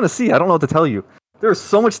 I don't know what to tell you. There's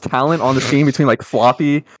so much talent on the team between like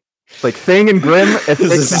Floppy, like Thing and Grim. This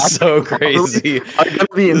is so crazy. Are gonna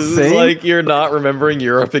be insane. This is like you're not remembering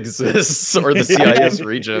Europe exists or the CIS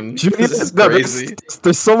region. This is crazy.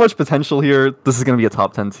 There's so much potential here. This is gonna be a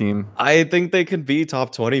top 10 team. I think they could be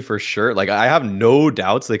top 20 for sure. Like I have no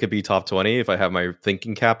doubts they could be top 20 if I have my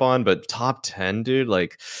thinking cap on. But top 10, dude,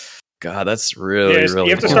 like. God, that's really you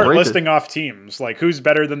have to start listing off teams. Like who's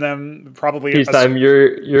better than them? Probably. Each time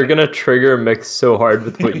you're gonna trigger Mix so hard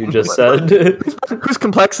with what you just said. Who's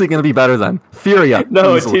Complexity gonna be better than Furia?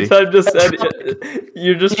 No, T-Time just said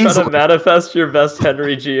you're just trying to manifest your best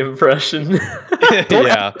Henry G impression.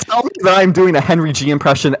 Yeah. Tell me that I'm doing a Henry G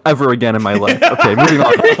impression ever again in my life. Okay, moving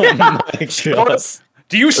on. Oh my God.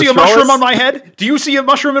 Do you see a mushroom on my head? Do you see a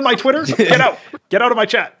mushroom in my Twitter? Get out! Get out of my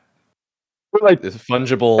chat. Like it's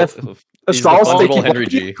fungible. Fungible Henry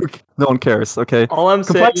G. No one cares. Okay. All I'm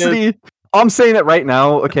Complexity. I'm saying it right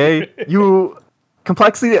now. Okay.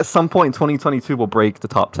 Complexity at some point in 2022 will break the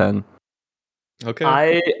top 10.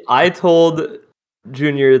 Okay. I told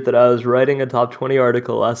Junior that I was writing a top 20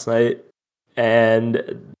 article last night,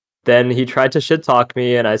 and then he tried to shit talk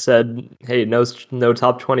me, and I said, "Hey, no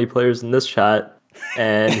top 20 players in this chat."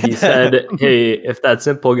 And he said, "Hey, if that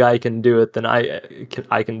simple guy can do it, then I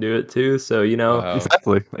can do it too." So Wow.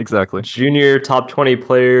 Exactly. Junior top 20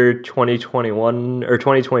 player 2021 or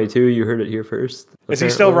 2022. You heard it here first. Is he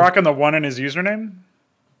still rocking the 1 in his username?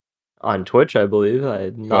 On Twitch, I believe.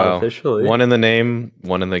 Not officially. 1 in the name,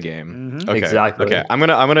 1 in the game. Mm-hmm. Okay. Exactly. Okay. I'm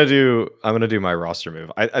gonna do my roster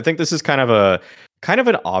move. I think this is kind of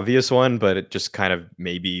an obvious one, but it just kind of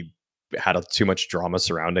maybe had too much drama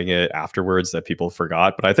surrounding it afterwards that people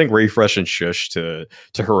forgot. But I think Refresh and Shush to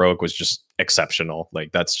Heroic was just exceptional.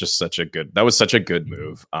 Like that was such a good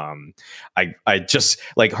move. I just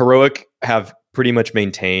like Heroic have pretty much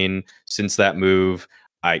maintained since that move.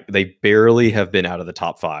 They barely have been out of the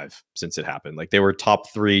top 5 since it happened. Like they were top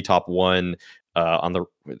 3, top 1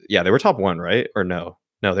 they were top 1, right? Or no,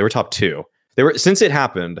 they were top 2. Since it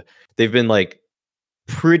happened, they've been like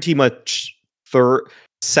pretty much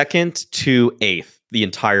second to 8th the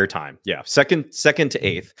entire time. Yeah, second to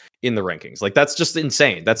 8th in the rankings. Like that's just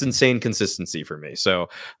insane. That's insane consistency for me. So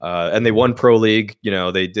and they won Pro League.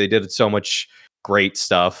 They did so much great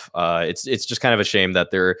stuff. It's just kind of a shame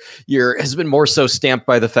that their year has been more so stamped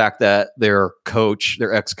by the fact that their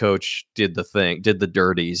ex-coach did the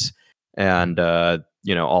dirties, and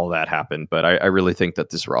all that happened. But I really think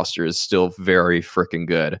that this roster is still very freaking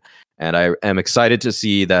good. And I am excited to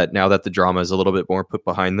see that now that the drama is a little bit more put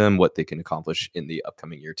behind them, what they can accomplish in the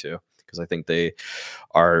upcoming year too. Because I think they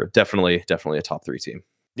are definitely a top 3 team.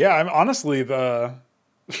 Yeah, I'm honestly the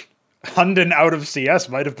Hunden out of CS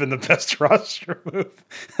might have been the best roster move.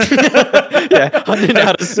 Hunden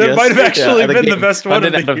out of CS. That might have actually been the best one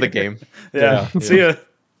Hunden out of the game. Yeah. See ya.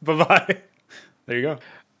 Bye-bye. There you go.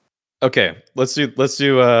 Okay, let's do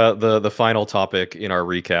the final topic in our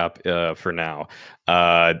recap for now.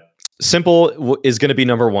 Simple is going to be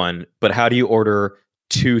number 1, but how do you order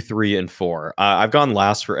 2, 3, and 4? I've gone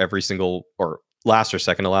last for every single, or last or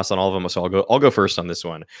second to last on all of them, so I'll go first on this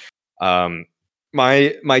one.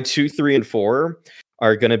 My 2, 3, and 4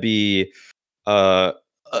 are going to be. I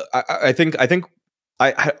think.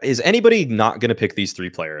 Is anybody not going to pick these 3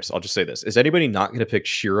 players? I'll just say this: is anybody not going to pick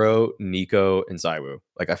Shiro, Nico, and ZywOo?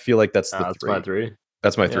 Like I feel like that's the 3. My 3.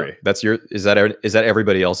 That's my 3. That's your. Is that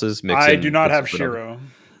everybody else's? I do not have Shiro.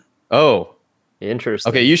 Oh, interesting.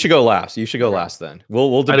 Okay, you should go last. Last then.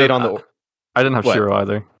 We'll debate on the. I didn't have Shiro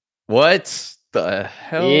either. What the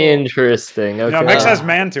hell? Interesting. Okay. No, Mix has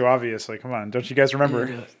Mantu, obviously. Come on, don't you guys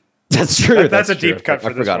remember? That's true. That's a deep cut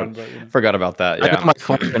for this one. Forgot about that. Yeah, I got my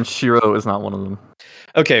phone, and Shiro is not one of them.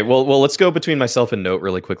 Okay, well, let's go between myself and Note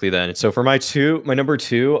really quickly then. So for my number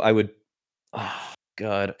 2, I would. Oh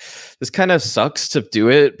God, this kind of sucks to do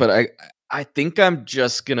it, but I think I'm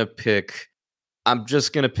just gonna pick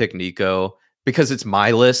Nico because it's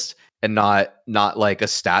my list and not like a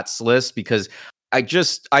stats list, because I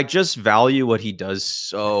just value what he does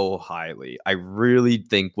so highly. I really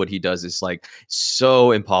think what he does is like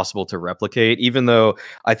so impossible to replicate, even though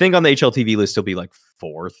I think on the HLTV list he'll be like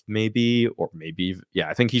 4th maybe, yeah,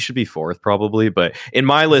 I think he should be 4th probably, but in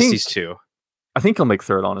my list he's 2. I think he'll make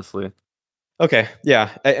 3rd, honestly. Okay, yeah.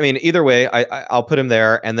 I mean, either way, I'll put him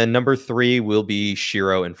there, and then number 3 will be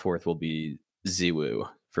Shiro, and 4th will be ZywOo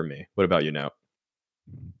for me. What about you, Note?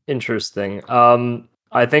 Interesting.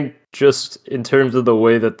 I think just in terms of the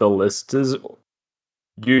way that the list is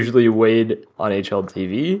usually weighed on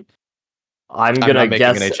HLTV, I'm gonna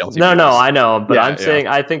guess. No, I know, but I'm saying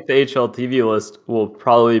I think the HLTV list will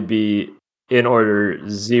probably be in order: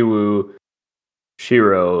 ZywOo,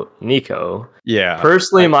 Shiro, Nico. Yeah.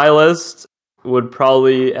 Personally, my list would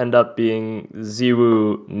probably end up being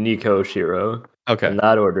ZywOo, Nico, Shiro. Okay. In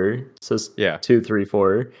that order. So 2, 3,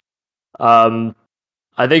 4.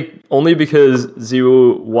 I think only because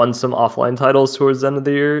ZywOo won some offline titles towards the end of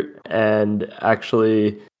the year and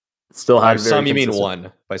actually still had some you mean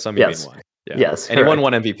one. By some you mean one. Yeah. Yes. And he won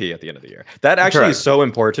 1 MVP at the end of the year. That actually is so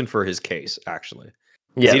important for his case, actually.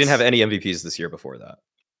 Yes. He didn't have any MVPs this year before that.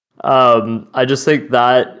 I just think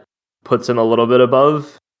that puts him a little bit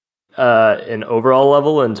above an overall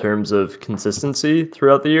level in terms of consistency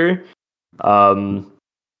throughout the year.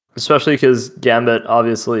 Especially because Gambit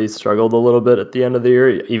obviously struggled a little bit at the end of the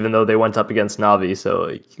year, even though they went up against Navi, so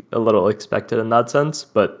like, a little expected in that sense.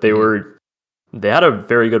 But they had a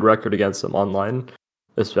very good record against them online,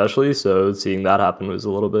 especially. So seeing that happen was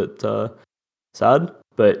a little bit sad.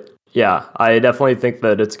 But yeah, I definitely think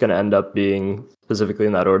that it's going to end up being specifically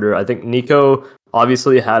in that order. I think Nico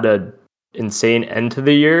obviously had an insane end to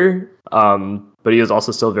the year, but he was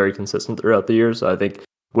also still very consistent throughout the year. So I think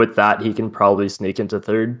with that, he can probably sneak into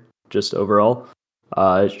third just overall.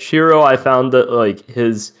 Shiro, I found that like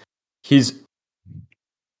he's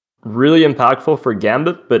really impactful for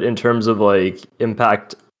Gambit, but in terms of like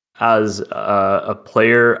impact as a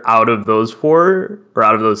player out of those four or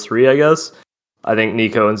out of those three, I guess, I think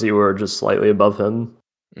Nico and ZywOo are just slightly above him.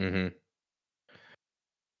 Mm-hmm.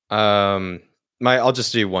 I'll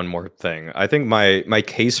just do one more thing. I think my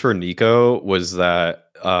case for Nico was that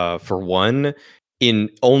for one, in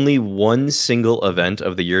only one single event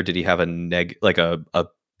of the year did he have a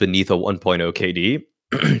beneath a 1.0 KD,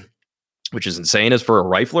 which is insane as for a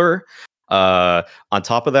rifler. On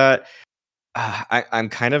top of that, I'm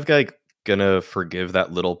kind of like gonna forgive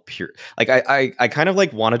that little period. Like I kind of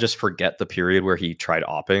like want to just forget the period where he tried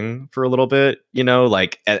opping for a little bit, you know,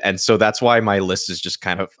 like and so that's why my list is just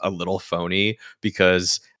kind of a little phony,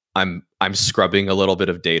 because I'm scrubbing a little bit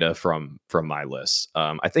of data from my list.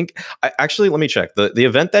 I think actually let me check the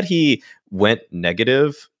event that he went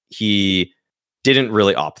negative. He didn't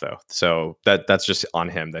really opt though, so that's just on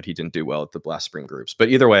him that he didn't do well at the Blast Spring groups. But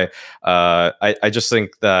either way, I just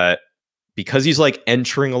think that because he's like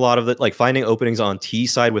entering a lot of the like finding openings on T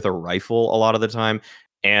side with a rifle a lot of the time,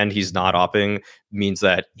 and he's not opping, means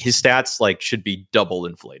that his stats like should be double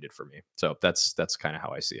inflated for me. So that's kind of how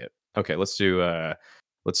I see it. Okay, let's do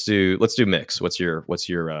mix. What's your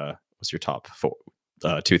top four,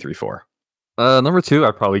 2, 3, 4? Number 2,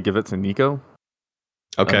 I'd probably give it to Nico.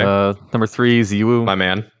 Okay. Number 3, ZywOo. My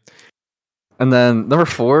man. And then number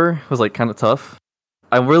 4 was like kind of tough.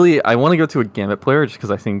 I want to go to a Gambit player just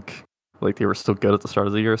because I think like they were still good at the start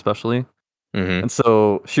of the year, especially. Mm-hmm. And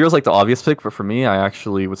so Shiro's like the obvious pick, but for me, I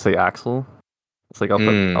actually would say Axel. It's like I'll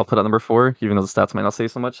put at number 4, even though the stats might not say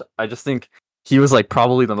so much. I just think he was like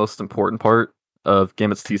probably the most important part of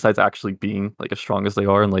Gambit's T sides actually being like as strong as they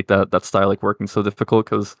are, and like that style like working so difficult.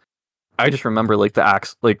 Because I just remember like the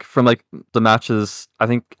axe like from like the matches. I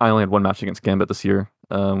think I only had one match against Gambit this year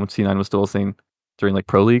when C9 was still a thing during like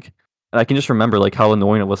Pro League. And I can just remember like how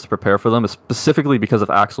annoying it was to prepare for them, specifically because of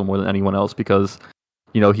Axel more than anyone else, because,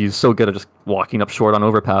 you know, he's so good at just walking up short on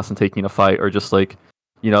overpass and taking a fight, or just like,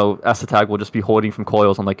 you know, Esatag will just be holding from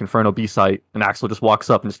coils on like Inferno B site, and Axel just walks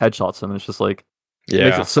up and just headshots him, and it's just like, it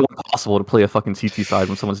makes it so impossible to play a fucking CT side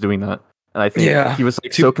when someone's doing that. And I think he was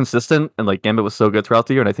like so consistent, and like Gambit was so good throughout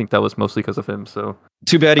the year, and I think that was mostly because of him. So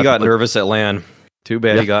too bad he got nervous at LAN. Too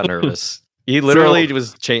bad he got nervous. He literally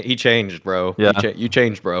he changed, bro. Yeah, you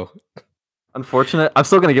changed, bro. Unfortunate. I'm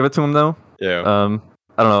still gonna give it to him though. Yeah.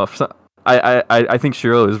 I don't know. I think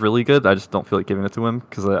Shiro is really good. I just don't feel like giving it to him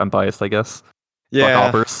because I'm biased, I guess. Yeah.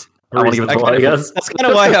 Hoppers. I want to give it to him, I guess. That's kind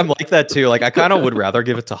of why I'm like that too. Like I kind of would rather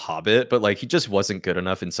give it to Hobbit, but like he just wasn't good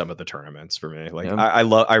enough in some of the tournaments for me. Like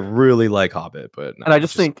I really like Hobbit, but and I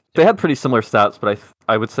just think they had pretty similar stats, but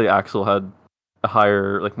I would say Axel had a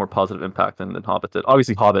higher, like more positive impact than Hobbit did.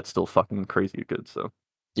 Obviously, Hobbit's still fucking crazy good. So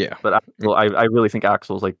yeah, but Axel, I really think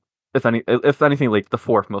Axel's like if anything like the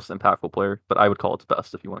 4th most impactful player, but I would call it the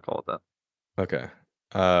best if you want to call it that. Okay,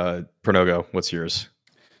 Pronogo, what's yours?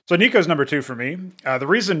 So Nico's number 2 for me. The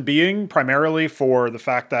reason being primarily for the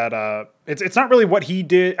fact that it's not really what he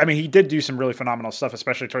did. I mean, he did do some really phenomenal stuff,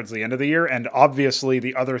 especially towards the end of the year. And obviously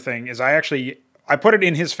the other thing is I put it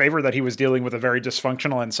in his favor that he was dealing with a very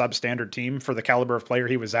dysfunctional and substandard team for the caliber of player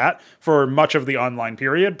he was at for much of the online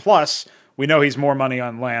period. Plus, we know he's more money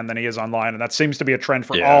on LAN than he is online, and that seems to be a trend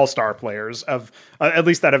for all star players, of at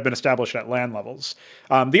least that have been established at LAN levels.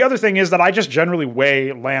 The other thing is that I just generally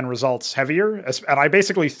weigh LAN results heavier, and I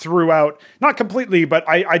basically threw out, not completely, but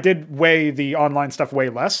I did weigh the online stuff way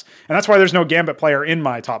less, and that's why there's no Gambit player in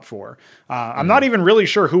my top 4. I'm not even really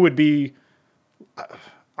sure who would be...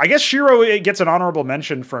 I guess Shiro gets an honorable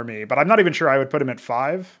mention for me, but I'm not even sure I would put him at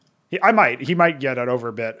 5. He might get it over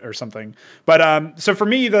a bit or something. But so for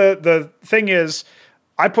me, the thing is,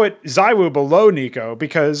 I put ZywOo below Nico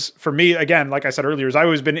because for me, again, like I said earlier,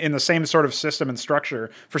 ZywOo has been in the same sort of system and structure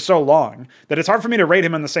for so long that it's hard for me to rate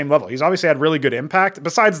him on the same level. He's obviously had really good impact,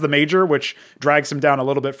 besides the major, which drags him down a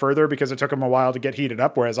little bit further because it took him a while to get heated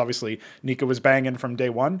up, whereas obviously Nico was banging from day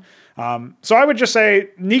one. So I would just say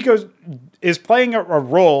Nico is playing a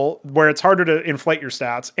role where it's harder to inflate your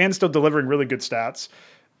stats and still delivering really good stats.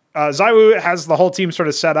 ZywOo has the whole team sort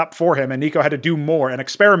of set up for him, and Nico had to do more and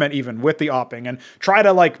experiment even with the opping and try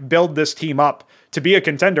to like build this team up to be a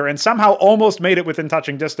contender, and somehow almost made it within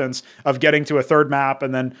touching distance of getting to a 3rd map.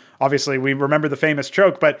 And then obviously we remember the famous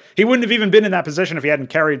choke, but he wouldn't have even been in that position if he hadn't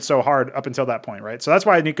carried so hard up until that point, right? So that's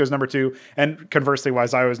why Nico's number 2, and conversely why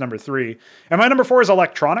ZywOo is number 3. And my number 4 is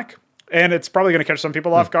Electronic. and it's probably going to catch some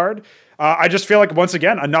people off guard. I just feel like, once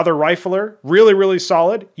again, another rifler, really, really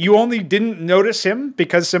solid. You only didn't notice him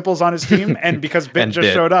because Simple's on his team and because Bit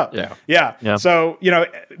just showed up. Yeah. So,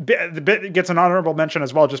 the Bit gets an honorable mention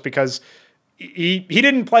as well, just because he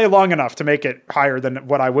didn't play long enough to make it higher than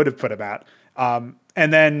what I would have put him at.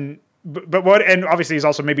 And obviously he's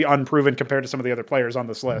also maybe unproven compared to some of the other players on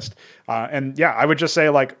this list. I would just say,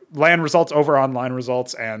 like, LAN results over online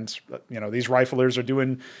results, and these riflers are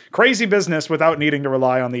doing crazy business without needing to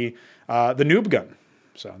rely on the noob gun.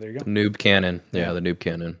 So there you go. The noob cannon. Yeah, the noob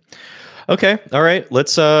cannon. Okay, all right.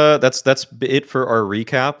 Let's that's it for our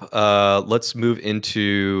recap. Let's move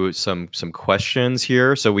into some questions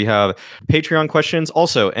here. So we have Patreon questions.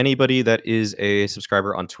 Also, anybody that is a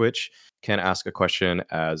subscriber on Twitch can ask a question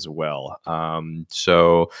as well.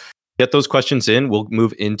 So get those questions in. We'll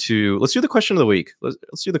move into, let's do the question of the week.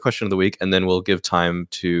 Let's do the question of the week, and then we'll give time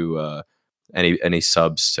to any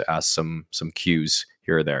subs to ask some cues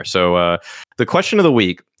here or there. So the question of the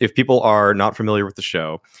week, if people are not familiar with the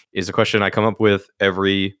show, is a question I come up with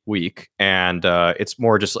every week, and it's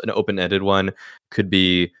more just an open-ended one. Could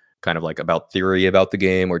be kind of like about theory about the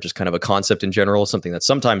game, or just kind of a concept in general, something that's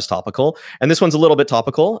sometimes topical. And this one's a little bit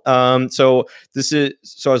topical. So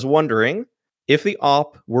I was wondering, if the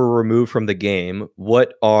op were removed from the game,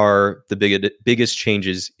 what are the biggest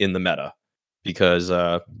changes in the meta? Because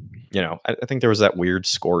I think there was that weird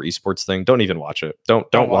Score Esports thing. Don't even watch it. Don't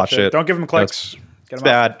watch it. Don't give them clicks. It's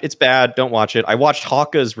bad. It's bad. Don't watch it. I watched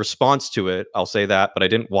Hawka's response to it. I'll say that, but I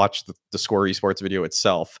didn't watch the Score Esports video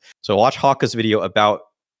itself. So watch Hawka's video about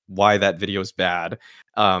why that video is bad.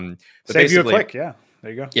 Save you a click. Yeah,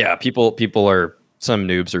 there you go. Yeah, some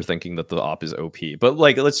noobs are thinking that the op is OP, but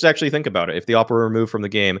like, let's actually think about it. If the op were removed from the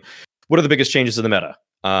game, what are the biggest changes in the meta?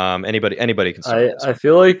 Anybody can start. I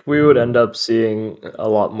feel like we would end up seeing a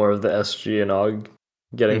lot more of the SG and AUG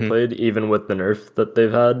getting played, even with the nerf that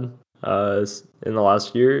they've had in the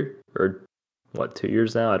last year, or 2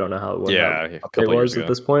 years now. I don't know how it was at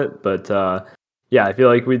this point, but I feel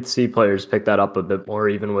like we'd see players pick that up a bit more,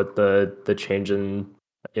 even with the change in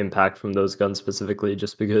impact from those guns specifically,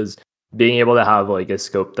 just because being able to have like a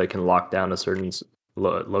scope that can lock down a certain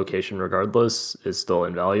location regardless is still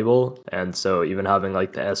invaluable. And so even having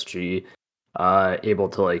like the SG able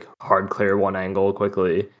to like hard clear one angle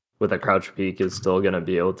quickly with a crouch peek is still going to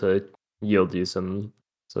be able to yield you some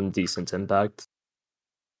decent impact.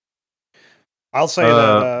 I'll say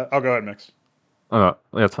that I'll go ahead, Mix. Yeah,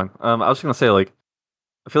 that's fine. I was going to say, like,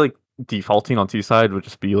 I feel like defaulting on T side would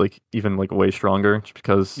just be like even like way stronger, just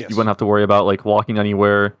because you wouldn't have to worry about like walking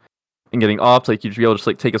anywhere and getting ops. Like, you'd be able to just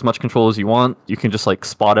like take as much control as you want. You can just like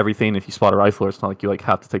spot everything. If you spot a rifler, it's not like you like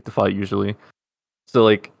have to take the fight usually. So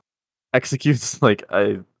like executes, like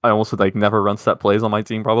I almost would like never run set plays on my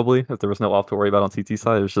team probably if there was no op to worry about on CT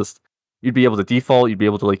side. It was just, you'd be able to default, you'd be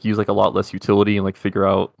able to like use like a lot less utility and like figure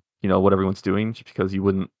out, you know, what everyone's doing, just because you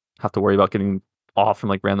wouldn't have to worry about getting off from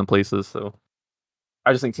like random places. So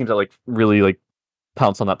I just think teams that like really like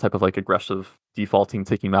pounce on that type of like aggressive defaulting,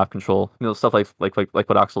 taking map control, you know, stuff like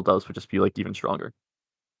what Axel does would just be like even stronger.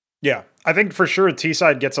 Yeah, I think for sure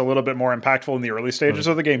T-side gets a little bit more impactful in the early stages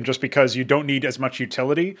of the game, just because you don't need as much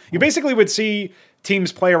utility. You basically would see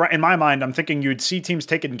teams play around. In my mind, I'm thinking you'd see teams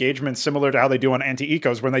take engagements similar to how they do on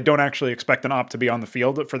anti-ecos, when they don't actually expect an op to be on the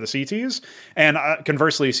field for the CTs. And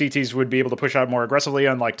conversely, CTs would be able to push out more aggressively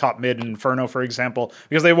on like top mid and Inferno, for example,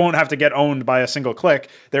 because they won't have to get owned by a single click.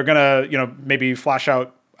 They're going to, you know, maybe flash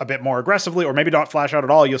out a bit more aggressively, or maybe not flash out at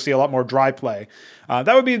all. You'll see a lot more dry play.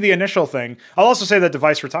 That would be the initial thing. I'll also say that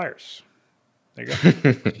Device retires. There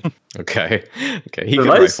you go. Okay. He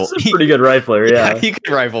Device is a pretty good rifler. Yeah, he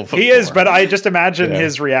can rifle. He is, but I just imagine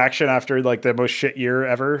his reaction after like the most shit year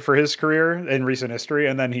ever for his career in recent history,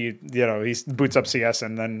 and then he boots up CS,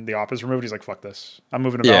 and then the op is removed. He's like, "Fuck this! I'm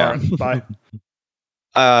moving to Valorant." Bye.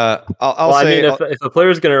 I mean, if a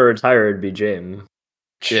player's gonna retire, it'd be James.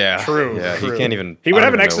 Yeah, true. Yeah, true. He can't even. He would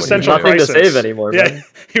have an existential nothing crisis. to save anymore. Yeah, man.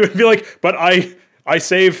 He would be like, "But I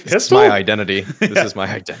save pistol. This is my identity. This is my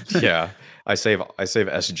identity." Yeah, I save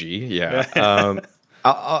SG. Yeah.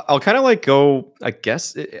 I'll kind of like go. I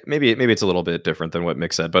guess maybe it's a little bit different than what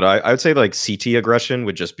Mick said, but I would say like CT aggression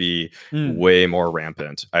would just be way more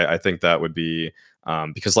rampant. I think that would be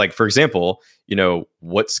because, like, for example, you know,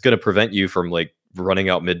 what's going to prevent you from like running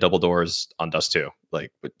out mid double doors on Dust 2?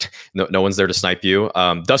 Like, no one's there to snipe you.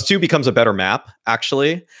 Dust 2 becomes a better map,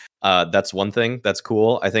 actually. That's one thing that's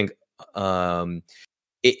cool. I think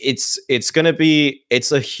it's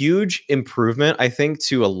a huge improvement, I think,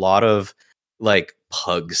 to a lot of like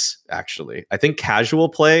pugs, actually. I think casual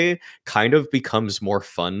play kind of becomes more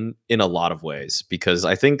fun in a lot of ways, because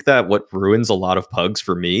I think that what ruins a lot of pugs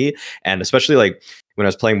for me, and especially like when I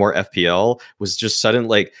was playing more FPL, was just sudden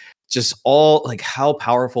just all like how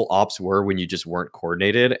powerful ops were when you just weren't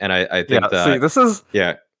coordinated. And I think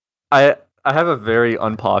I have a very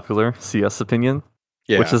unpopular CS opinion,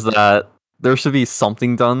 which is that there should be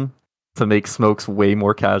something done to make smokes way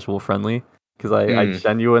more casual friendly. Because I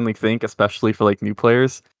genuinely think, especially for like new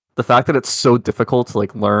players, the fact that it's so difficult to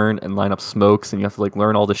like learn and line up smokes, and you have to like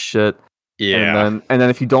learn all this shit. Yeah. And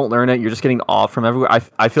then if you don't learn it, you're just getting off from everywhere.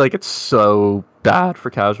 I feel like it's so bad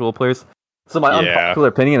for casual players. So my unpopular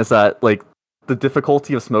opinion is that like the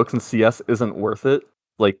difficulty of smokes in CS isn't worth it.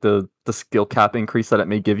 Like the skill cap increase that it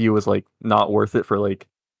may give you is like not worth it for like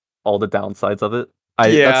all the downsides of it.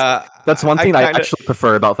 That's one thing I actually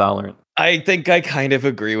prefer about Valorant. I think I kind of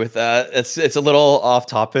agree with that. It's a little off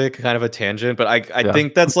topic, kind of a tangent, but I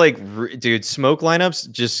think that's like, dude, smoke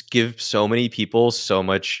lineups just give so many people so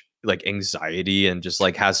much like anxiety, and just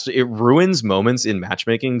like it ruins moments in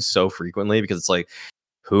matchmaking so frequently, because it's like,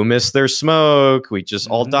 who missed their smoke? We just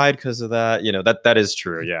all died because of that. You know, that is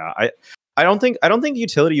true. Yeah. I don't think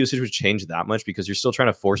utility usage would change that much, because you're still trying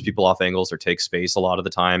to force people off angles or take space a lot of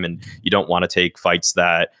the time, and you don't want to take fights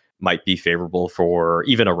that might be favorable for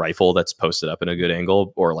even a rifle that's posted up in a good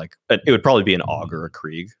angle, or like it would probably be an AUG or a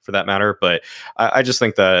Krieg for that matter. But I just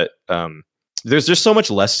think that there's just so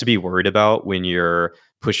much less to be worried about when you're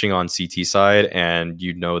pushing on CT side, and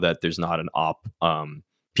you know that there's not an op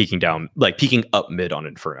peeking up mid on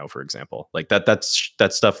Inferno, for example. Like that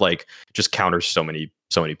stuff like just counters so many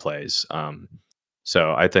plays.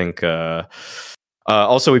 So I think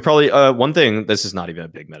also we probably one thing, this is not even a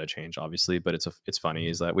big meta change obviously, but it's funny,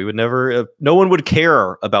 is that we would never no one would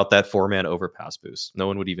care about that 4-man overpass boost. No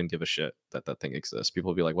one would even give a shit that thing exists.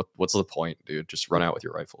 People would be like, what's the point, dude? Just run out with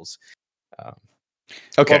your rifles.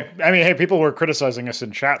 Okay. Well, I mean, hey, people were criticizing us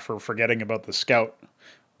in chat for forgetting about the scout,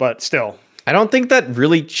 but still, I don't think that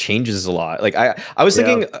really changes a lot. Like I was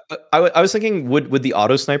thinking, I was thinking, would the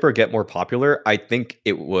auto sniper get more popular? I think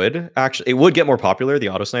it would actually. It would get more popular, the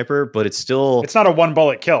auto sniper, but it's not a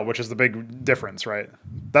 1-bullet kill, which is the big difference, right?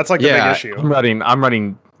 That's like the big issue. I'm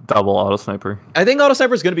running double auto sniper. I think auto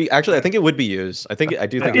sniper is going to be actually. I think it would be used. I think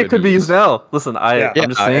it could be used now. Listen, I'm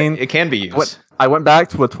just saying it can be used. I went back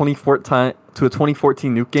to a 2014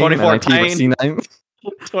 nuke game. 2014 C9.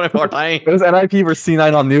 2014. It was NIP versus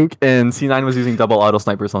C9 on nuke, and C9 was using double auto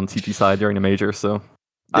snipers on TT side during a major. So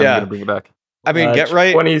I'm gonna bring it back. I mean, get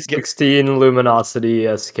right. 2016 Luminosity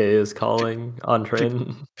SK is calling on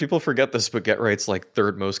train. People forget this, but get right's like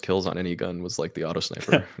third most kills on any gun was like the auto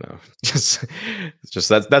sniper. No, just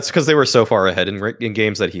that's because they were so far ahead in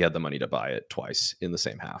games that he had the money to buy it twice in the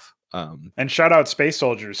same half. And shout out Space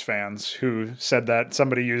Soldiers fans who said that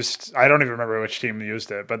somebody used, I don't even remember which team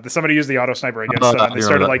used it, but somebody used the auto sniper against them, and they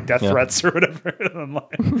started like death threats or whatever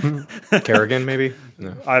online. Kerrigan, maybe?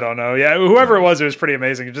 No. I don't know. Yeah, whoever it was pretty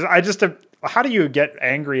amazing. How do you get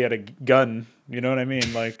angry at a gun? You know what I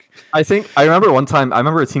mean? Like, I remember one time,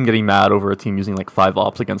 a team getting mad over a team using like 5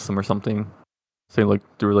 ops against them or something, saying like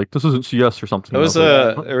they were like, this isn't CS or something. It was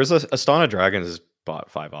there was a Astana Dragons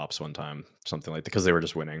bought 5 ops one time, something like that, because they were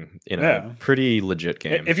just winning in a pretty legit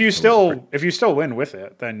game. If you still win with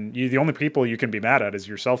it, then the only people you can be mad at is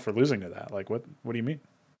yourself for losing to that. Like, what do you mean?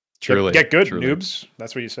 Truly, get good, noobs.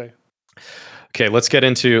 That's what you say. Okay, let's get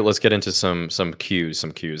into some cues,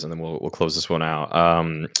 and then we'll close this one out.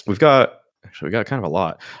 We got kind of a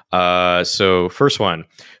lot. So first one,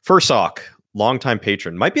 Fursock, longtime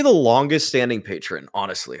patron, might be the longest standing patron,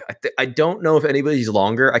 honestly. I don't know if anybody's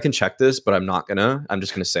longer. I can check this, but I'm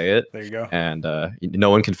just gonna say it. There you go. And no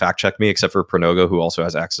one can fact check me except for Pronogo, who also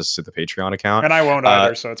has access to the Patreon account. And I won't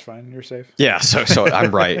either, so it's fine. You're safe. Yeah, so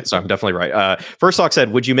I'm right. So I'm definitely right. Fursock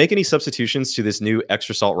said, would you make any substitutions to this new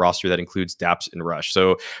Extra Salt roster that includes Daps and Rush?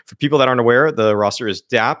 So for people that aren't aware, the roster is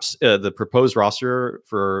Daps, the proposed roster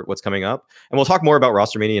for what's coming up. And we'll talk more about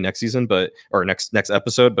Roster Mania next season, or next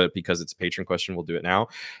episode, but because it's a Patreon question, we'll do it now.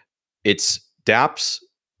 It's Daps,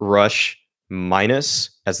 Rush, Minus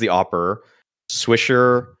as the Opper,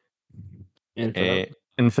 Swisher, Infinite.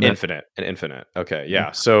 Infinite. Okay,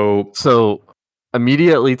 yeah. So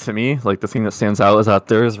immediately to me, like the thing that stands out is that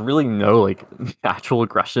there's really no like natural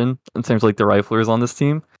aggression in terms of like the riflers on this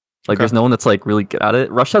team. Like there's no one that's like really good at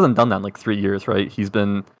it. Rush hasn't done that in like 3 years, right? He's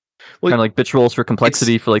been kind of like bitch rolls for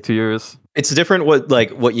complexity for like 2 years. It's different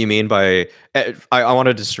what you mean by I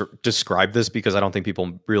want to describe this, because I don't think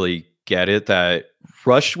people really get it that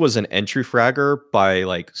Rush was an entry fragger by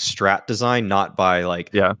like strat design, not by like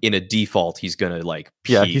in a default he's gonna like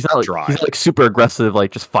he's not like he's like super aggressive,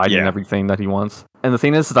 like just fighting everything that he wants. And the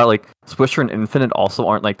thing is that like Swisher and Infinite also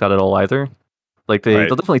aren't like that at all either. Like they'll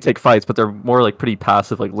definitely take fights, but they're more like pretty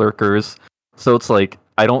passive, like lurkers. So it's like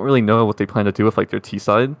I don't really know what they plan to do with like their T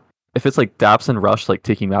side. If it's like Daps and Rush like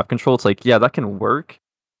taking map control, it's like that can work.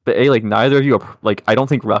 But like neither of you are like I don't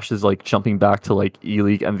think Rush is like jumping back to like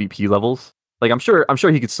E-League MVP levels. Like I'm sure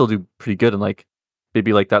he could still do pretty good in like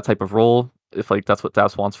maybe like that type of role if like that's what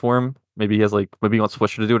Daps wants for him. Maybe he wants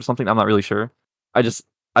Swisher to do it or something. I'm not really sure. I just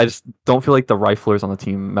don't feel like the riflers on the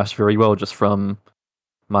team mesh very well just from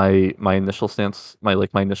my initial stance, my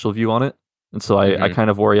initial view on it. And so I kind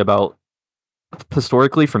of worry about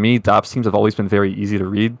historically for me, Daps teams have always been very easy to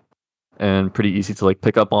read and pretty easy to like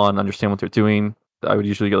pick up on, understand what they're doing. I would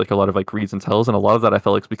usually get like a lot of like reads and tells, and a lot of that I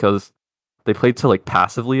felt like because they played to like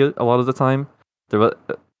passively a lot of the time. There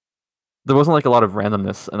wasn't like a lot of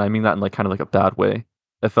randomness, and I mean that in like kind of like a bad way.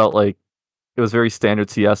 It felt like it was very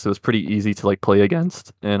standard CS. It was pretty easy to like play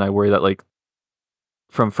against, and I worry that like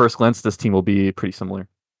from first glance this team will be pretty similar.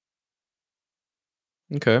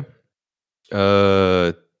 Okay.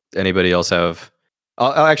 Anybody else have?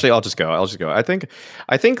 I'll just go. I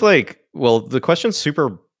think like the question's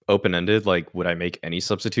super open-ended. Like, would I make any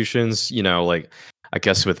substitutions? Like I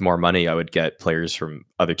guess with more money I would get players from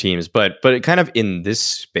other teams, but it kind of in this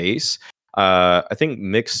space, I think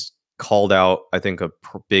Mix called out I think a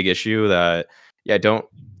big issue that I don't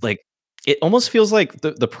like. It almost feels like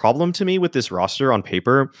the problem to me with this roster on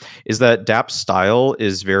paper is that Dap's style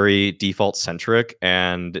is very default centric,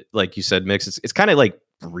 and like you said, Mix, it's kind of like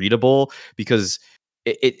readable because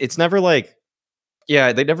it's never like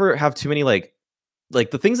they never have too many like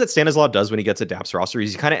the things that Stanislaw does when he gets a Daps roster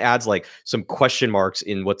is he kind of adds like some question marks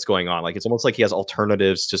in what's going on. Like it's almost like he has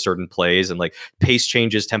alternatives to certain plays and like pace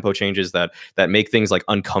changes, tempo changes that make things like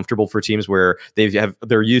uncomfortable for teams where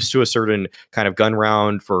they're used to a certain kind of gun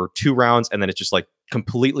round for 2 rounds and then it just like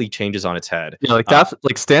completely changes on its head. Yeah, like that's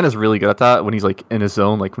like Stan is really good at that when he's like in his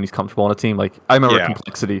zone, like when he's comfortable on a team. Like I remember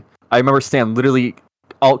Complexity. I remember Stan literally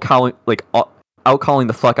outcalling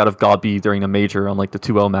the fuck out of God B during a major on like the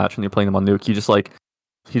 2L match when you're playing them on Nuke. He just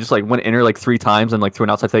went inner like 3 times and like threw an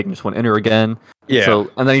outside fake and just went inner again. Yeah.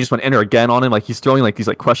 So and then he just went inner again on him. Like he's throwing like these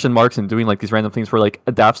like question marks and doing like these random things where like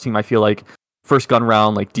a Daps team I feel like first gun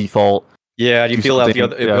round like default. Yeah, you feel out the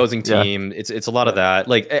other opposing team. It's a lot of that.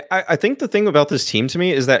 Like I think the thing about this team to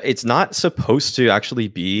me is that it's not supposed to actually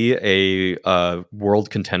be a world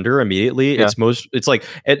contender immediately. Yeah. It's like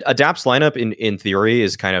a Daps lineup in theory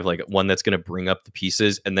is kind of like one that's going to bring up the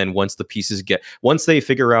pieces, and then once they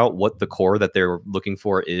figure out what the core that they're looking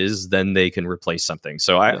for is, then they can replace something.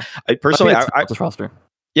 So I personally this roster.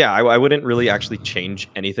 Yeah, I wouldn't really actually change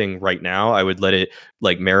anything right now. I would let it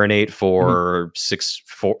like marinate for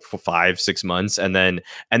 5-6 months, and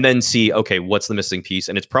then see okay, what's the missing piece,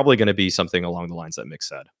 and it's probably going to be something along the lines that Mick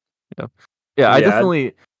said. Yeah. I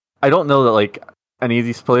don't know that like any of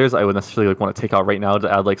these players I would necessarily like want to take out right now to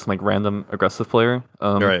add like some like random aggressive player.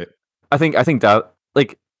 Right. I think that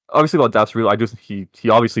like obviously about Daps real, he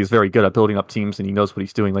obviously is very good at building up teams and he knows what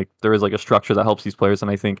he's doing. Like there is like a structure that helps these players,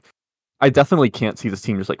 and I definitely can't see this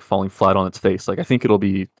team just like falling flat on its face. Like I think it'll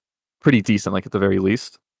be pretty decent, like at the very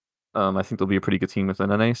least. I think they'll be a pretty good team within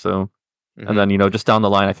NA. So, and then just down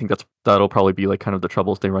the line, I think that'll probably be like kind of the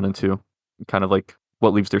troubles they run into, kind of like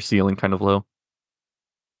what leaves their ceiling kind of low.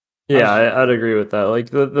 Yeah, I'd agree with that.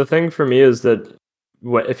 Like the thing for me is that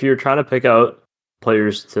if you're trying to pick out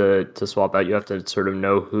players to swap out, you have to sort of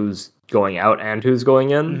know who's going out and who's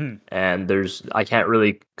going in. And I can't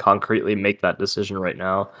really concretely make that decision right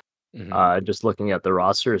now. Just looking at the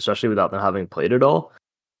roster, especially without them having played it all.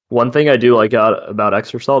 One thing I do like about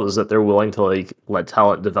Extrasalt is that they're willing to like let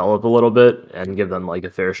talent develop a little bit and give them like a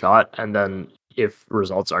fair shot, and then if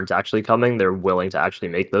results aren't actually coming, they're willing to actually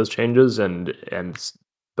make those changes and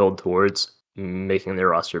build towards making their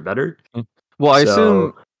roster better. Well, I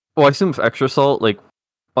assume with Extrasalt, like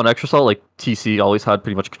on Extrasalt, like TC always had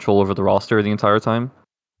pretty much control over the roster the entire time.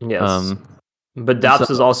 Yes. But Daps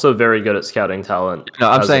is also very good at scouting talent. No,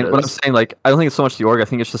 I'm saying, like, I don't think it's so much the org. I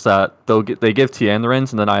think it's just that they give Tian the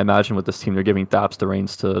reins, and then I imagine with this team, they're giving Daps the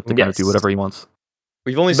reins to kind of do whatever he wants.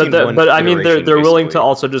 We've only seen one. But I mean, they're willing to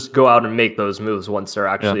also just go out and make those moves once they're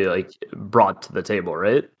actually like brought to the table,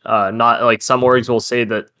 right? Not like some orgs will say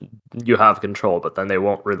that you have control, but then they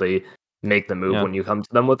won't really make the move when you come to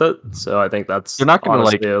them with it. So I think that's they're not going to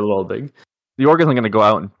like a little big. The org isn't going to go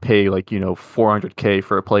out and pay like $400K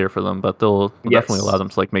for a player for them, but they'll definitely allow them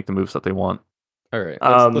to like make the moves that they want. All right.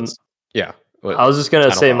 I was just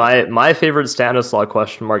gonna say my favorite Stanislaw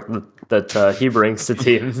question mark that he brings to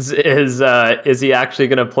teams is he actually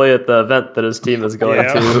gonna play at the event that his team is going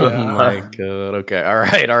to? Oh my god. Okay. All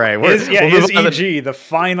right. Is EG the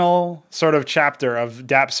final sort of chapter of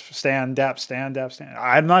Dap Stan?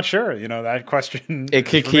 I'm not sure. That question. It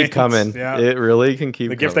could keep coming. Yeah. It really can keep.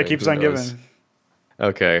 The gift that keeps on giving.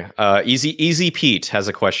 Okay. Easy Pete has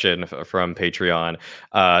a question from Patreon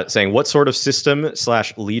saying, what sort of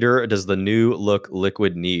system/leader does the new look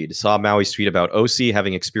Liquid need? Saw Maui's tweet about OC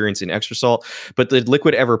having experience in Extra Salt, but did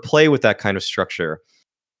Liquid ever play with that kind of structure?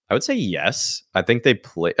 I would say yes. I think they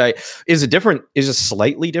play. Is a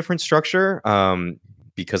slightly different structure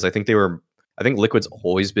because I think Liquid's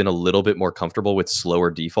always been a little bit more comfortable with slower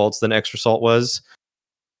defaults than Extra Salt was.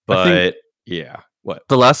 But yeah. What?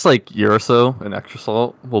 The last year or so in Extra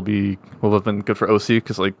Salt will have been good for OC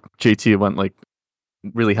because JT went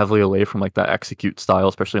really heavily away from that execute style,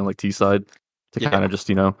 especially on T side, to kind of just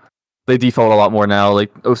they default a lot more now.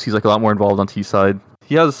 OC's a lot more involved on T side.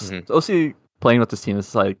 He has OC playing with this team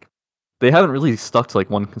is they haven't really stuck to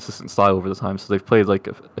one consistent style over the time, so they've played a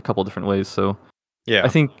couple different ways. So yeah,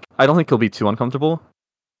 I don't think he'll be too uncomfortable.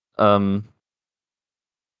 But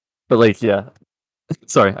yeah.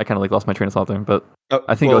 Sorry, I kind of lost my train of thought there, but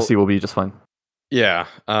I think OC will be just fine. Yeah.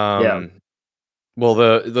 Well,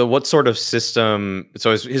 the what sort of system?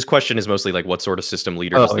 So his question is mostly what sort of system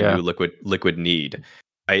leader does the new Liquid need?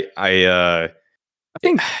 I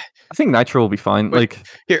think Nitro will be fine.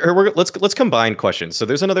 Let's combine questions. So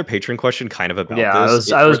there's another patron question kind of about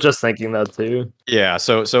this. I was just thinking that too. Yeah.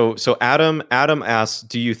 So Adam asks,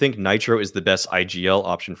 do you think Nitro is the best IGL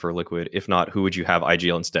option for Liquid? If not, who would you have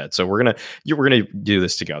IGL instead? So we're gonna do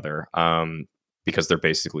this together. Because they're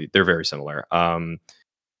very similar.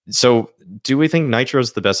 So do we think Nitro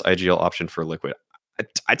is the best IGL option for Liquid?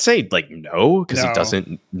 I'd say no, because he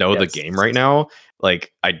doesn't know the game right now.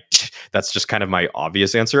 That's just kind of my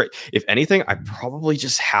obvious answer. If anything, I probably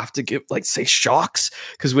just have to give say Shox,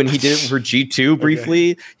 because when he did it for G2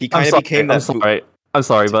 briefly, he kind of became that. I'm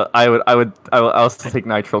sorry, but I would also take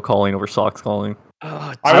Nitro calling over Shox calling.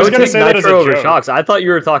 I was going to say that as a over Shox. I thought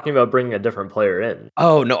you were talking about bringing a different player in.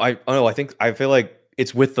 Oh no, I feel like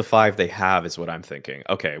it's with the 5 they have is what I'm thinking.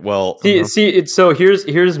 Okay, well, so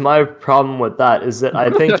here's my problem with that is that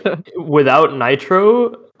I think without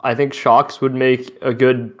Nitro, I think Shox would make a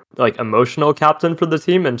good emotional captain for the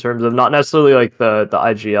team in terms of not necessarily the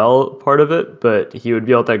IGL part of it, but he would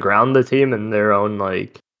be able to ground the team in their own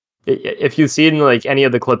if you've seen any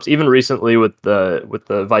of the clips, even recently with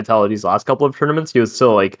the Vitality's last couple of tournaments, he was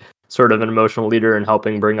still sort of an emotional leader and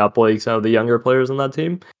helping bring up some of the younger players on that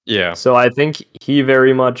team. Yeah. So I think he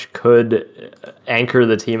very much could anchor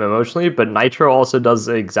the team emotionally, but Nitro also does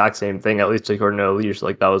the exact same thing, at least according to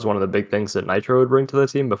Elish. That was one of the big things that Nitro would bring to the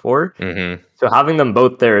team before. Mm-hmm. So having them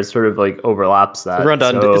both there is sort of overlaps that.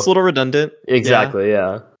 Redundant. So, it's a little redundant. Exactly.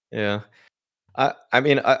 Yeah. I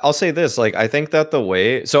mean, I'll say this. I think that the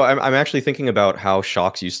way... So I'm actually thinking about how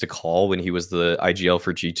Shox used to call when he was the IGL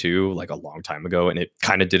for G2 a long time ago, and it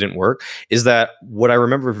kind of didn't work. Is that what I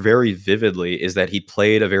remember very vividly is that he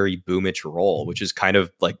played a very Boomich role, which is kind of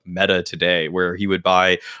meta today, where he would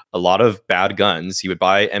buy a lot of bad guns. He would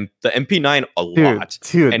buy the MP9 a lot.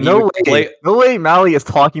 Dude, and no way Maui is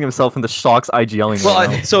talking himself into Shox IGLing.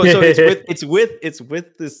 Well, so it's with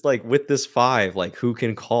this with this 5 who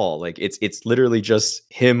can call it's literally just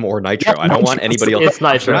him or Nitro. I don't want anybody else. It's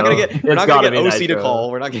Nitro. We're not gonna get OC to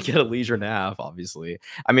call. We're not gonna get a Leisure Nav, obviously.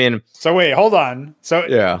 I mean, so wait, hold on. So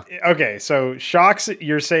yeah, okay. So Shox,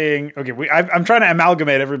 you're saying okay? I'm trying to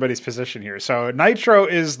amalgamate everybody's position here. So Nitro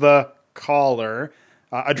is the caller,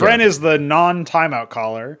 Adren is the non-timeout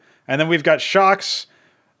caller, and then we've got Shox.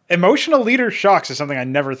 Emotional leader Shox is something I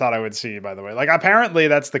never thought I would see. By the way, apparently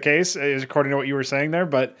that's the case, according to what you were saying there.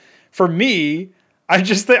 But for me, I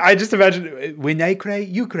just imagine when I cry,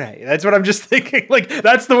 you cry. That's what I'm just thinking.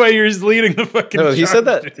 That's the way you're leading the fucking. No, he said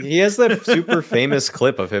that he has that super famous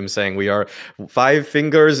clip of him saying, "We are 5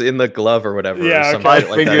 fingers in the glove" or whatever. Yeah, or 5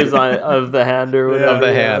 fingers of the hand or whatever. Of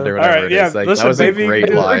the hand or whatever. All right, it is. Listen, that was a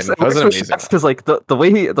great line. That was amazing. Because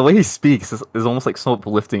the way he speaks is almost so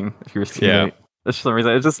uplifting. If you're seeing it. That's for some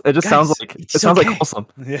reason. It just Guys, sounds like wholesome.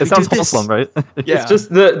 Yeah. It sounds wholesome, right? Yeah. It's just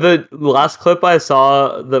the last clip I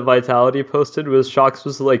saw that Vitality posted was Shox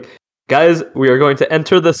was guys, we are going to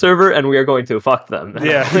enter the server and we are going to fuck them.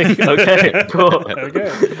 Yeah. Okay, cool. Okay.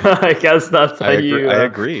 I guess that's how you I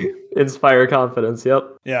agree. Inspire confidence.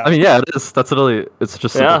 Yep. Yeah. I mean, yeah, it is. That's literally. It's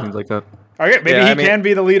just simple things like that. Okay, maybe he can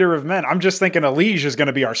be the leader of men. I'm just thinking Elige is going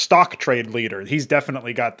to be our stock trade leader. He's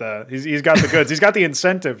definitely got he's got the goods. He's got the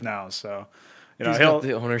incentive now. So. He's got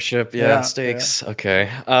the ownership, stakes. Yeah. Okay.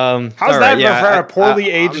 How's that for a poorly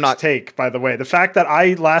aged take, by the way? The fact that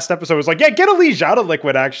last episode was like, get Elige out of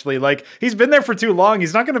Liquid, actually. Like, he's been there for too long.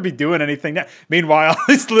 He's not going to be doing anything now. Meanwhile,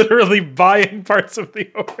 he's literally buying parts of the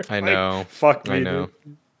owner. I know. Like, fuck me, dude.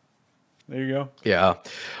 There you go. Yeah.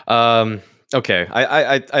 Okay,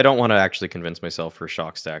 I don't want to actually convince myself for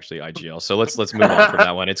Shox to actually IGL. So let's move on from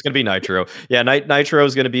that one. It's going to be Nitro. Yeah, Nitro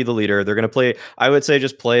is going to be the leader. They're going to play. I would say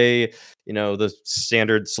just play, the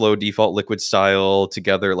standard slow default Liquid style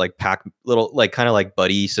together, like pack little, like kind of like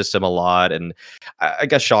buddy system a lot. And I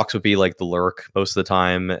guess Shox would be like the lurk most of the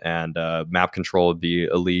time, and map control would be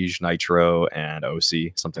Elige, Nitro, and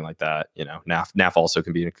OC, something like that. Naf also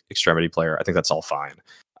can be an extremity player. I think that's all fine.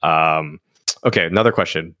 Okay, another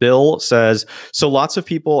question. Bill says, so lots of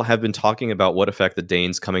people have been talking about what effect the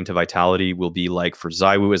Danes coming to Vitality will be like for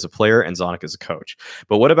ZywOo as a player and Zonic as a coach.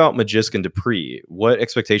 But what about Magisk and dupreeh? What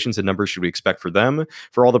expectations and numbers should we expect for them?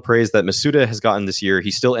 For all the praise that Masuda has gotten this year,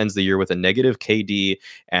 he still ends the year with a negative KD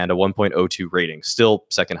and a 1.02 rating, still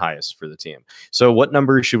second highest for the team. So what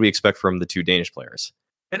numbers should we expect from the two Danish players?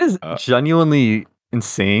 It is genuinely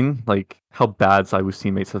insane, like how bad ZywOo's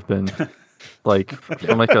teammates have been. Like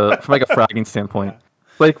from like a fragging standpoint,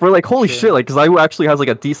 like we're like holy shit, like because ZywOo actually has like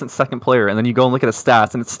a decent second player, and then you go and look at his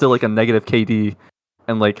stats, and it's still like a negative KD,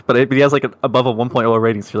 and like but he has like above a 1.0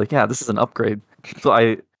 rating, so you're like, yeah, this is an upgrade. So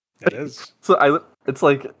it's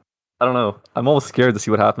like I don't know, I'm almost scared to see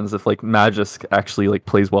what happens if like Magisk actually like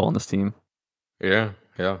plays well on this team. Yeah,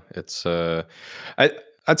 it's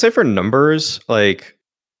I'd say for numbers, like.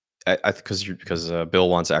 Because Bill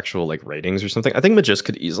wants actual like ratings or something. I think Magisk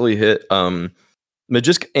could easily hit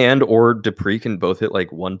Magisk and or dupreeh can both hit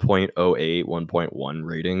like 1.08, 1.1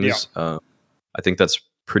 ratings. Yeah. I think that's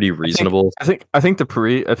pretty reasonable. I think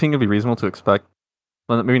dupreeh. I think it'd be reasonable to expect.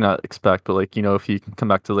 Well, maybe not expect, but like if you can come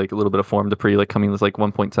back to like a little bit of form, dupreeh like coming with like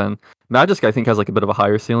 1.10. Magisk I think has like a bit of a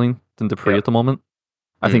higher ceiling than dupreeh at the moment.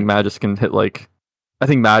 I think Magisk can hit like. I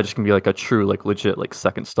think Magisk can be like a true like legit like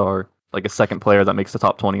second star. Like a second player that makes the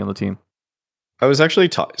top 20 on the team. I was actually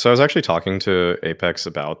talking to Apex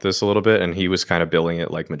about this a little bit, and he was kind of billing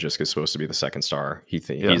it like Magisk is supposed to be the second star. He's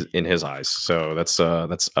in his eyes, so that's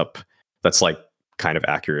up. That's like kind of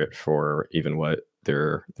accurate for even what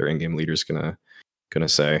their in-game leader's gonna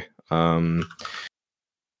say. What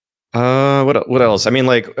else? I mean,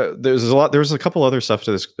 like there's a couple other stuff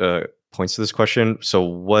to this points to this question. So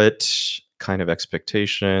what kind of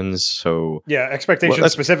expectations? So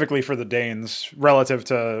expectations specifically for the Danes relative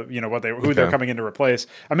to who they're coming in to replace.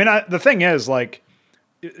 I mean, the thing is, like,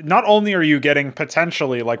 not only are you getting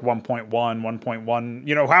potentially like 1.1,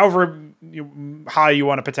 1.1, however high you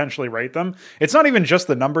want to potentially rate them, it's not even just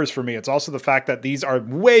the numbers for me. It's also the fact that these are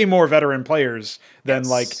way more veteran players than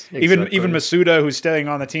even Masuda, who's staying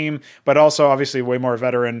on the team, but also obviously way more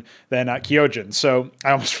veteran than Kyojin. So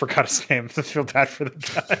I almost forgot his name. I feel bad for the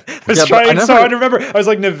guy. I remember. I was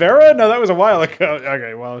like, Nivera? No, that was a while ago.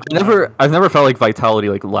 Okay, well. I've never felt like Vitality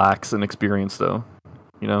like lacks in experience though.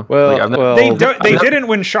 They didn't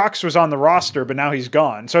when Shox was on the roster, but now he's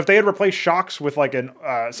gone. So if they had replaced Shox with like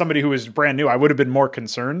somebody who was brand new, I would have been more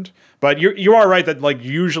concerned. But you are right that like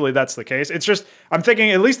usually that's the case. It's just I'm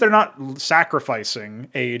thinking at least they're not sacrificing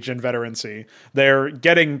age and veterancy. They're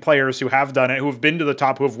getting players who have done it, who have been to the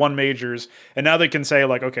top, who have won majors, and now they can say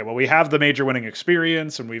like, okay, well we have the major winning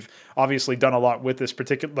experience, and we've obviously done a lot with this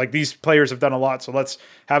particular. Like these players have done a lot, so let's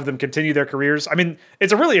have them continue their careers. I mean,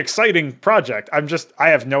 it's a really exciting project.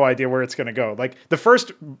 I have no idea where it's going to go. Like the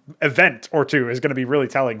first event or two is going to be really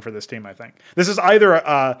telling for this team. I think this is either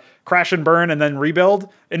a crash and burn and then rebuild,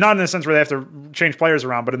 and not in the sense where they have to change players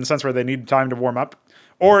around, but in the sense where they need time to warm up,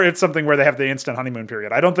 or it's something where they have the instant honeymoon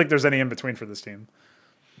period. I don't think there's any in between for this team.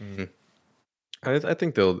 Mm-hmm. I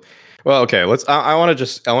think they'll. Well, okay. Let's. I want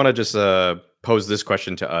to just pose this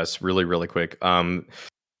question to us really quick.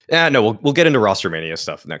 No, we'll get into roster mania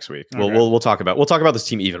stuff next week. Okay. We'll talk about this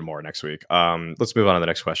team even more next week. Let's move on to the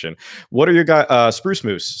next question. What are your guys? Spruce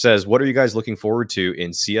Moose says, "What are you guys looking forward to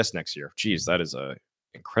in CS next year?" Geez, that is a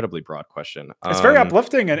incredibly broad question. It's very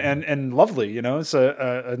uplifting and lovely. It's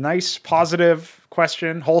a nice, positive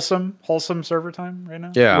question. Wholesome server time right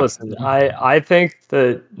now. Yeah. Listen, I think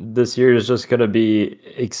that this year is just going to be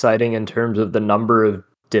exciting in terms of the number of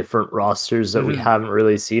different rosters that we haven't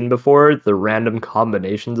really seen before, the random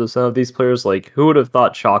combinations of some of these players. Like, who would have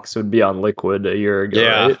thought Shox would be on Liquid a year ago?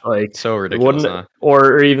 Yeah, right? Like, so ridiculous. Huh?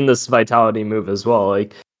 Or even this Vitality move as well.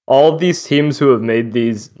 Like, all of these teams who have made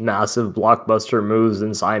these massive blockbuster moves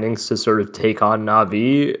and signings to sort of take on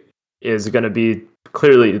Na'Vi is going to be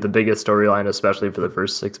clearly the biggest storyline, especially for the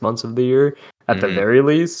first 6 months of the year, at the very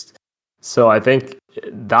least. So I think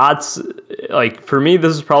that's like, for me,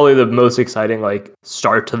 this is probably the most exciting like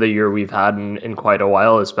start to the year we've had in quite a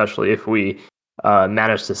while, especially if we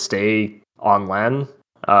manage to stay on LAN.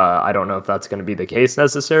 I don't know if that's going to be the case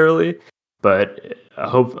necessarily, but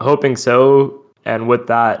hoping so. And with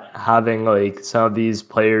that, having like some of these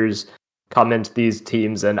players come into these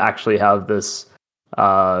teams and actually have this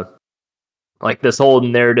like this whole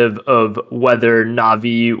narrative of whether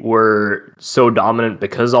Navi were so dominant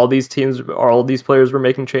because all these players were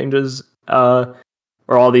making changes, or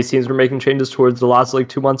all these teams were making changes towards the last like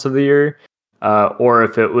 2 months of the year, or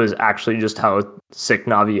if it was actually just how sick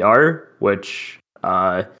Navi are, which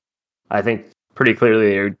I think pretty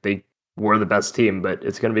clearly they were the best team. But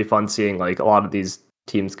it's going to be fun seeing like a lot of these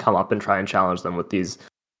teams come up and try and challenge them with these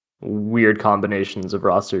weird combinations of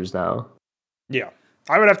rosters now. Yeah.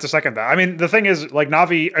 I would have to second that. I mean, the thing is, like,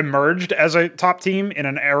 Navi emerged as a top team in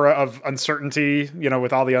an era of uncertainty,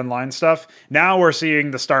 with all the online stuff. Now we're seeing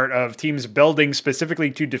the start of teams building specifically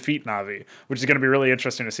to defeat Navi, which is going to be really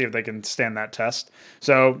interesting to see if they can stand that test.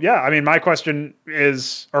 So, yeah, I mean, my question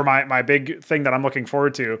is, or my big thing that I'm looking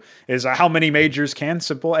forward to is how many majors can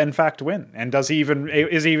Simple, in fact, win? And is he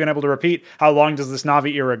even able to repeat? How long does this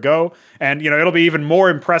Navi era go? And, it'll be even more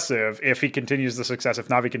impressive if he continues the success, if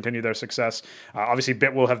Navi continue their success. Obviously,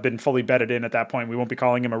 Bit will have been fully bedded in at that point. We won't be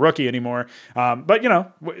calling him a rookie anymore. But,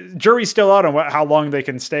 jury's still out on how long they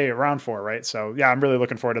can stay around for, right? So, yeah, I'm really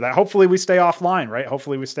looking forward to that. Hopefully we stay offline, right?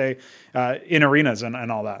 Hopefully we stay in arenas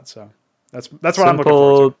and all that. So that's what I'm looking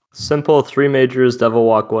forward to. Simple 3 majors, Devil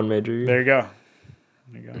Walk 1 major. There you go.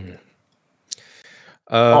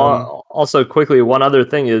 Also, quickly, one other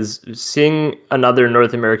thing is seeing another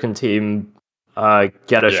North American team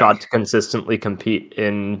get a shot to consistently compete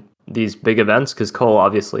in these big events, because Cole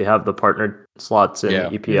obviously have the partner slots in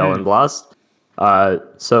EPL and Blast.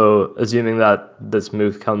 So assuming that this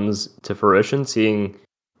move comes to fruition, seeing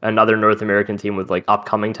another North American team with like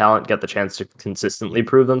upcoming talent get the chance to consistently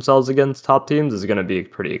prove themselves against top teams is going to be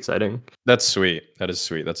pretty exciting. That's sweet. That is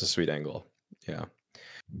sweet. That's a sweet angle. Yeah.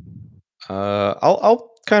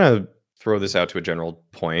 I'll kind of throw this out to a general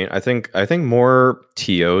point. I think more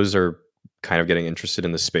TOs are kind of getting interested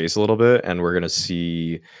in the space a little bit, and we're going to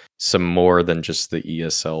see some more than just the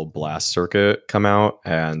ESL Blast circuit come out,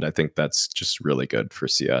 and I think that's just really good for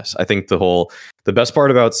CS. I think the best part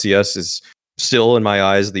about CS is still, in my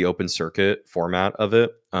eyes, the open circuit format of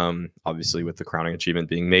it. Obviously with the crowning achievement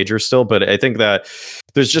being major still, but I think that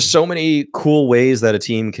there's just so many cool ways that a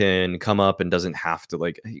team can come up and doesn't have to,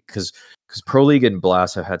 like, because Pro League and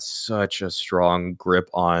Blast have had such a strong grip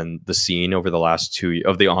on the scene over the last 2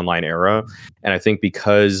 of the online era. And I think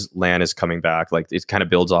because LAN is coming back, like, it kind of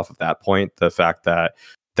builds off of that point, the fact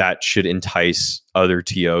that should entice other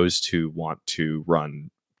TOs to want to run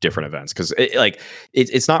different events, because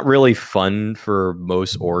it's not really fun for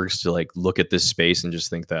most orgs to like look at this space and just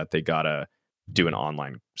think that they gotta do an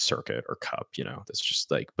online circuit or cup. That's just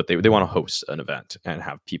like, but they want to host an event and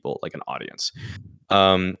have people, like, an audience.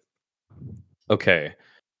 Okay,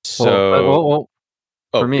 so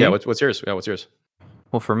for me, what's yours? Yeah, what's yours?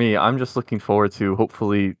 Well, for me, I'm just looking forward to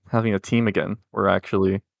hopefully having a team again where I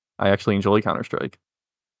actually enjoy Counter-Strike.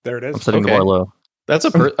 There it is. I'm setting the bar low. That's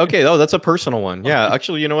okay. Oh, that's a personal one. Yeah,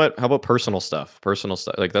 actually, you know what? How about personal stuff? Personal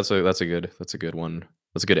stuff. Like that's a good one.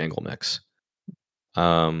 That's a good angle mix.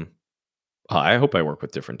 I hope I work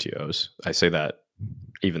with different TOs. I say that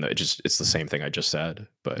even though it's the same thing I just said.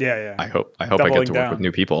 But yeah. I hope I get to work with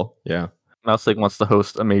new people. Yeah. Mouse wants to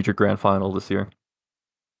host a major grand final this year.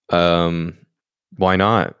 Why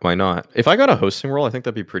not? Why not? If I got a hosting role, I think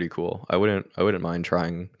that'd be pretty cool. I wouldn't mind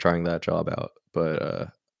trying that job out.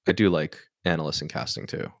 But I do like analysts and casting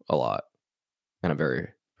too a lot, and I'm very,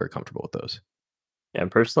 very comfortable with those. Yeah,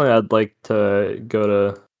 personally, I'd like to go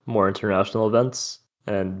to more international events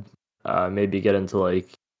and maybe get into like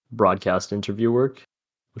broadcast interview work,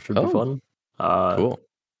 which would be fun. Cool.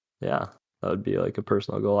 Yeah, that would be like a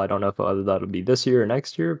personal goal. I don't know whether that would be this year or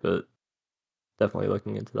next year, but definitely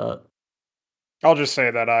looking into that. I'll just say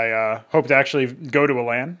that I hope to actually go to a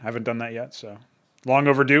LAN. I haven't done that yet, so long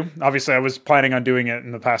overdue. Obviously, I was planning on doing it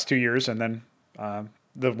in the past 2 years, and then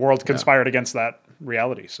the world conspired against that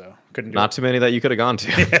reality, so couldn't do Not too many that you could have gone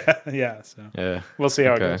to. yeah. So we'll see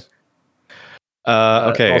how it goes.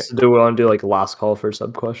 Okay. Also, do we want to do like last call for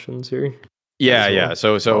sub questions here? Yeah, yeah.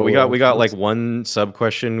 So we got like one sub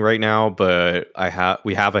question right now, but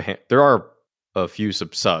there are a few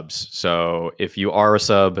subs. So if you are a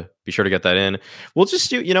sub, be sure to get that in. We'll just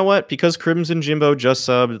do, you know what? Because Crimson Jimbo just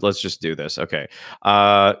subbed, let's just do this. Okay.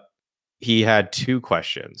 He had 2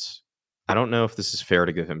 questions. I don't know if this is fair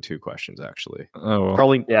to give him 2 questions. Actually, Oh,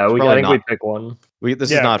 probably. Yeah, I think we pick one.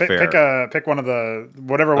 This is not fair. Pick one of the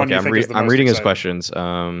whatever one you think is the most I'm reading exciting. his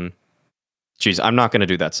questions. Geez, I'm not going to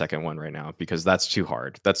do that second one right now because that's too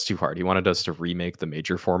hard. He wanted us to remake the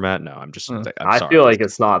major format. No, I'm sorry. I feel like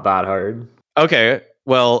it's not that hard. Okay,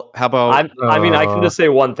 well, how about? I mean, I can just say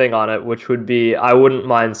one thing on it, which would be I wouldn't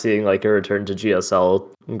mind seeing like a return to GSL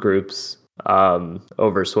groups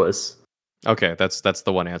over Swiss. Okay, that's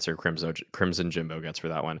the one answer Crimson Jimbo gets for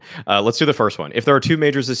that one. Let's do the first one. If there are 2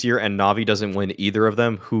 majors this year and Navi doesn't win either of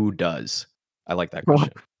them, who does? I like that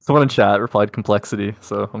question. Someone in chat replied complexity,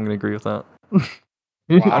 so I'm gonna agree with that.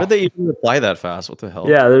 Wow. How did they even reply that fast? What the hell?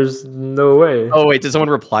 Yeah, there's no way. Oh wait, did someone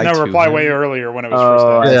reply? No, reply him? way earlier when it was first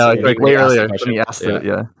asked. Yeah, like way earlier when he asked it.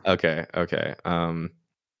 Yeah. Okay. Now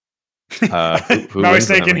he's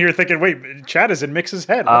thinking here, thinking, wait, chat is in Mix's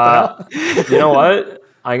head. What the hell? You know what?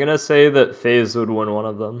 I'm gonna say that FaZe would win one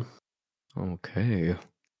of them. Okay.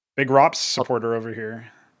 Big Rops supporter over here.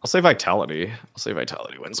 I'll say Vitality.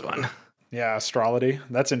 Wins one. Yeah, Astrality.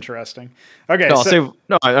 That's interesting. Okay.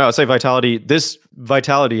 I'll say Vitality. This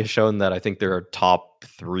Vitality has shown that I think they're a top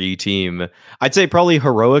 3 team. I'd say probably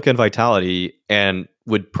Heroic and Vitality, and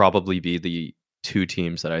would probably be the 2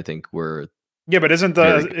 teams that I think were. Yeah, but isn't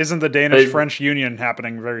the Danish-French union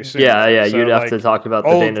happening very soon? Yeah. So you'd have to talk about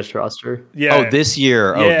the Danish roster. Yeah. Oh, this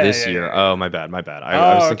year. Year. Oh, my bad.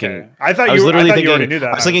 I was thinking. Okay. I thought you already knew that.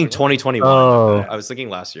 I was thinking 2021. Oh. I was thinking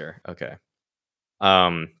last year. Okay.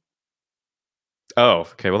 Oh,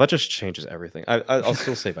 okay. Well, that just changes everything. I'll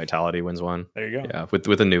still say Vitality wins one. There you go. Yeah,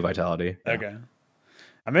 with a new Vitality. Yeah. Okay.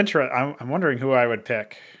 I'm wondering who I would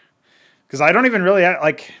pick because I don't even really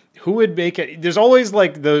like who would make it. There's always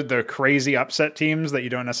like the crazy upset teams that you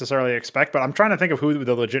don't necessarily expect, but I'm trying to think of who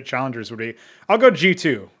the legit challengers would be. I'll go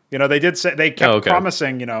G2. You know, they kept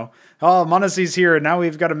promising. You know, m0NESY's here and now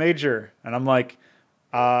we've got a major, and I'm like.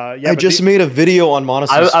 I just made a video on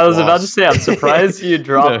m0NESY. I was about to say, I'm surprised you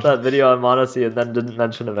dropped that video on m0NESY and then didn't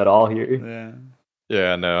mention him at all here.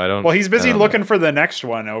 Yeah, no, I don't. Well, he's busy looking for the next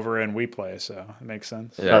one over in WePlay, so it makes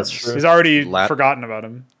sense. Yeah, that's true. He's already forgotten about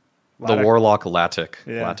him. The Warlock Latic.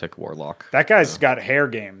 Yeah. Latic Warlock. That guy's got hair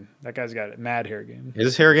game. That guy's got mad hair game.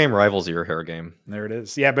 His hair game rivals your hair game. There it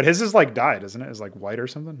is. Yeah, but his is like dyed, isn't it? It's like white or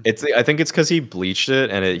something. I think it's because he bleached it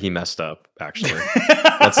and he messed up. Actually,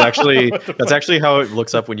 that's actually how it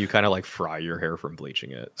looks up when you kind of like fry your hair from bleaching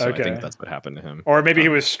it. So I think that's what happened to him. Or maybe he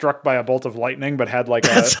was struck by a bolt of lightning, but had like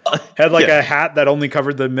a hat that only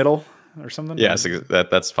covered the middle. Or something. Yes,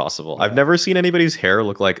 that's possible. Yeah. I've never seen anybody's hair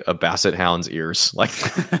look like a basset hound's ears. Like,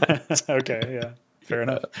 okay, yeah, fair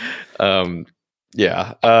enough.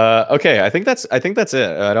 Yeah. Okay, I think that's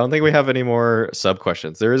it. I don't think we have any more sub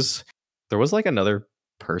questions. There was like another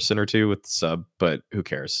person or two with sub, but who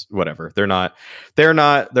cares? Whatever. They're not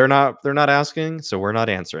asking, so we're not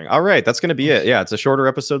answering. All right, that's gonna be it. Yeah, it's a shorter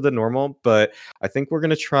episode than normal, but I think we're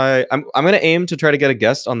gonna try. I'm gonna aim to try to get a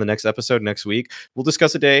guest on the next episode next week. We'll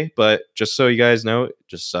discuss a day, but just so you guys know,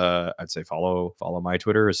 just I'd say follow my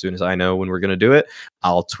Twitter. As soon as I know when we're gonna do it,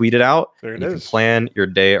 I'll tweet it out. There it is. You can plan your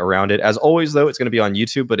day around it. As always, though, it's gonna be on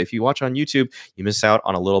YouTube. But if you watch on YouTube, you miss out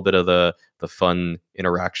on a little bit of the fun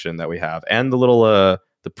interaction that we have and the little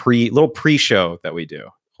pre-show that we do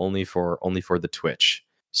only for the Twitch.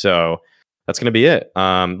 So that's gonna be it.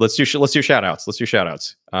 Let's do shout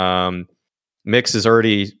outs. Mix is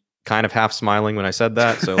already kind of half smiling when I said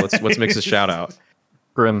that, so let's mix a shout out.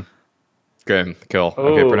 Grim, kill.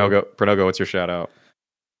 Okay, Pronogo, what's your shout out?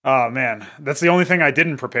 Oh man, that's the only thing I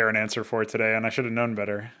didn't prepare an answer for today, and I should have known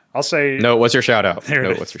better. I'll say no. What's your shout out?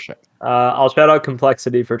 What's your shout? I'll shout out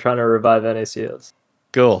Complexity for trying to revive NACS.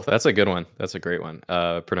 Cool. That's a good one. That's a great one.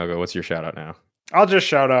 Pronogo, what's your shout out now? I'll just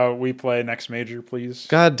shout out WePlay next major, please.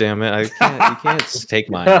 God damn it! You can't take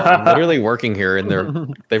mine. I'm literally working here, and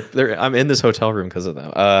I'm in this hotel room because of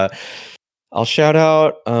them. I'll shout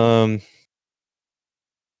out.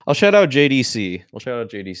 I'll shout out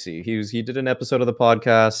JDC. He did an episode of the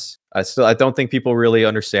podcast. I don't think people really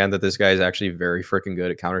understand that this guy is actually very freaking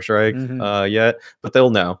good at Counter-Strike yet, but they'll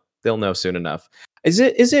know. They'll know soon enough. Is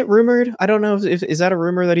it rumored? I don't know. Is that a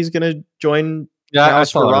rumor that he's gonna join? Yeah, I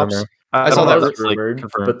saw that rumor. I saw that rumored,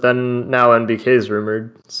 but then now NBK is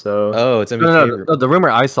rumored. So it's NBK. No, the rumor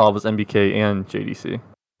I saw was NBK and JDC.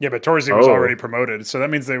 Yeah, but Torzy was already promoted, so that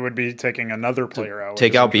means they would be taking another player out.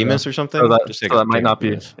 Take out Bemis or something. That might not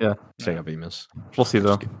be. Yeah, take out Bemis. We'll see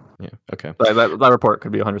though. Yeah. Okay. That report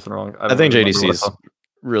could be 100% wrong. I think JDC is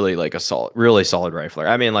really like really solid rifler.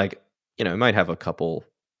 I mean, like, you know, he might have a couple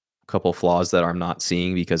flaws that I'm not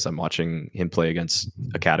seeing because I'm watching him play against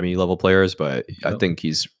academy level players, but I think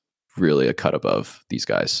he's really a cut above these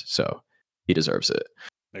guys, so he deserves it.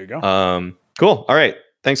 There you go. Cool. All right.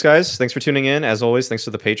 Thanks, guys. Thanks for tuning in. As always, thanks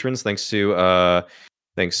to the patrons. Thanks to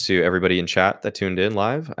everybody in chat that tuned in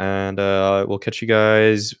live. And we'll catch you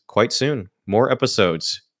guys quite soon. More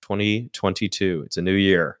episodes. 2022. It's a new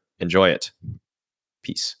year. Enjoy it.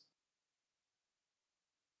 Peace.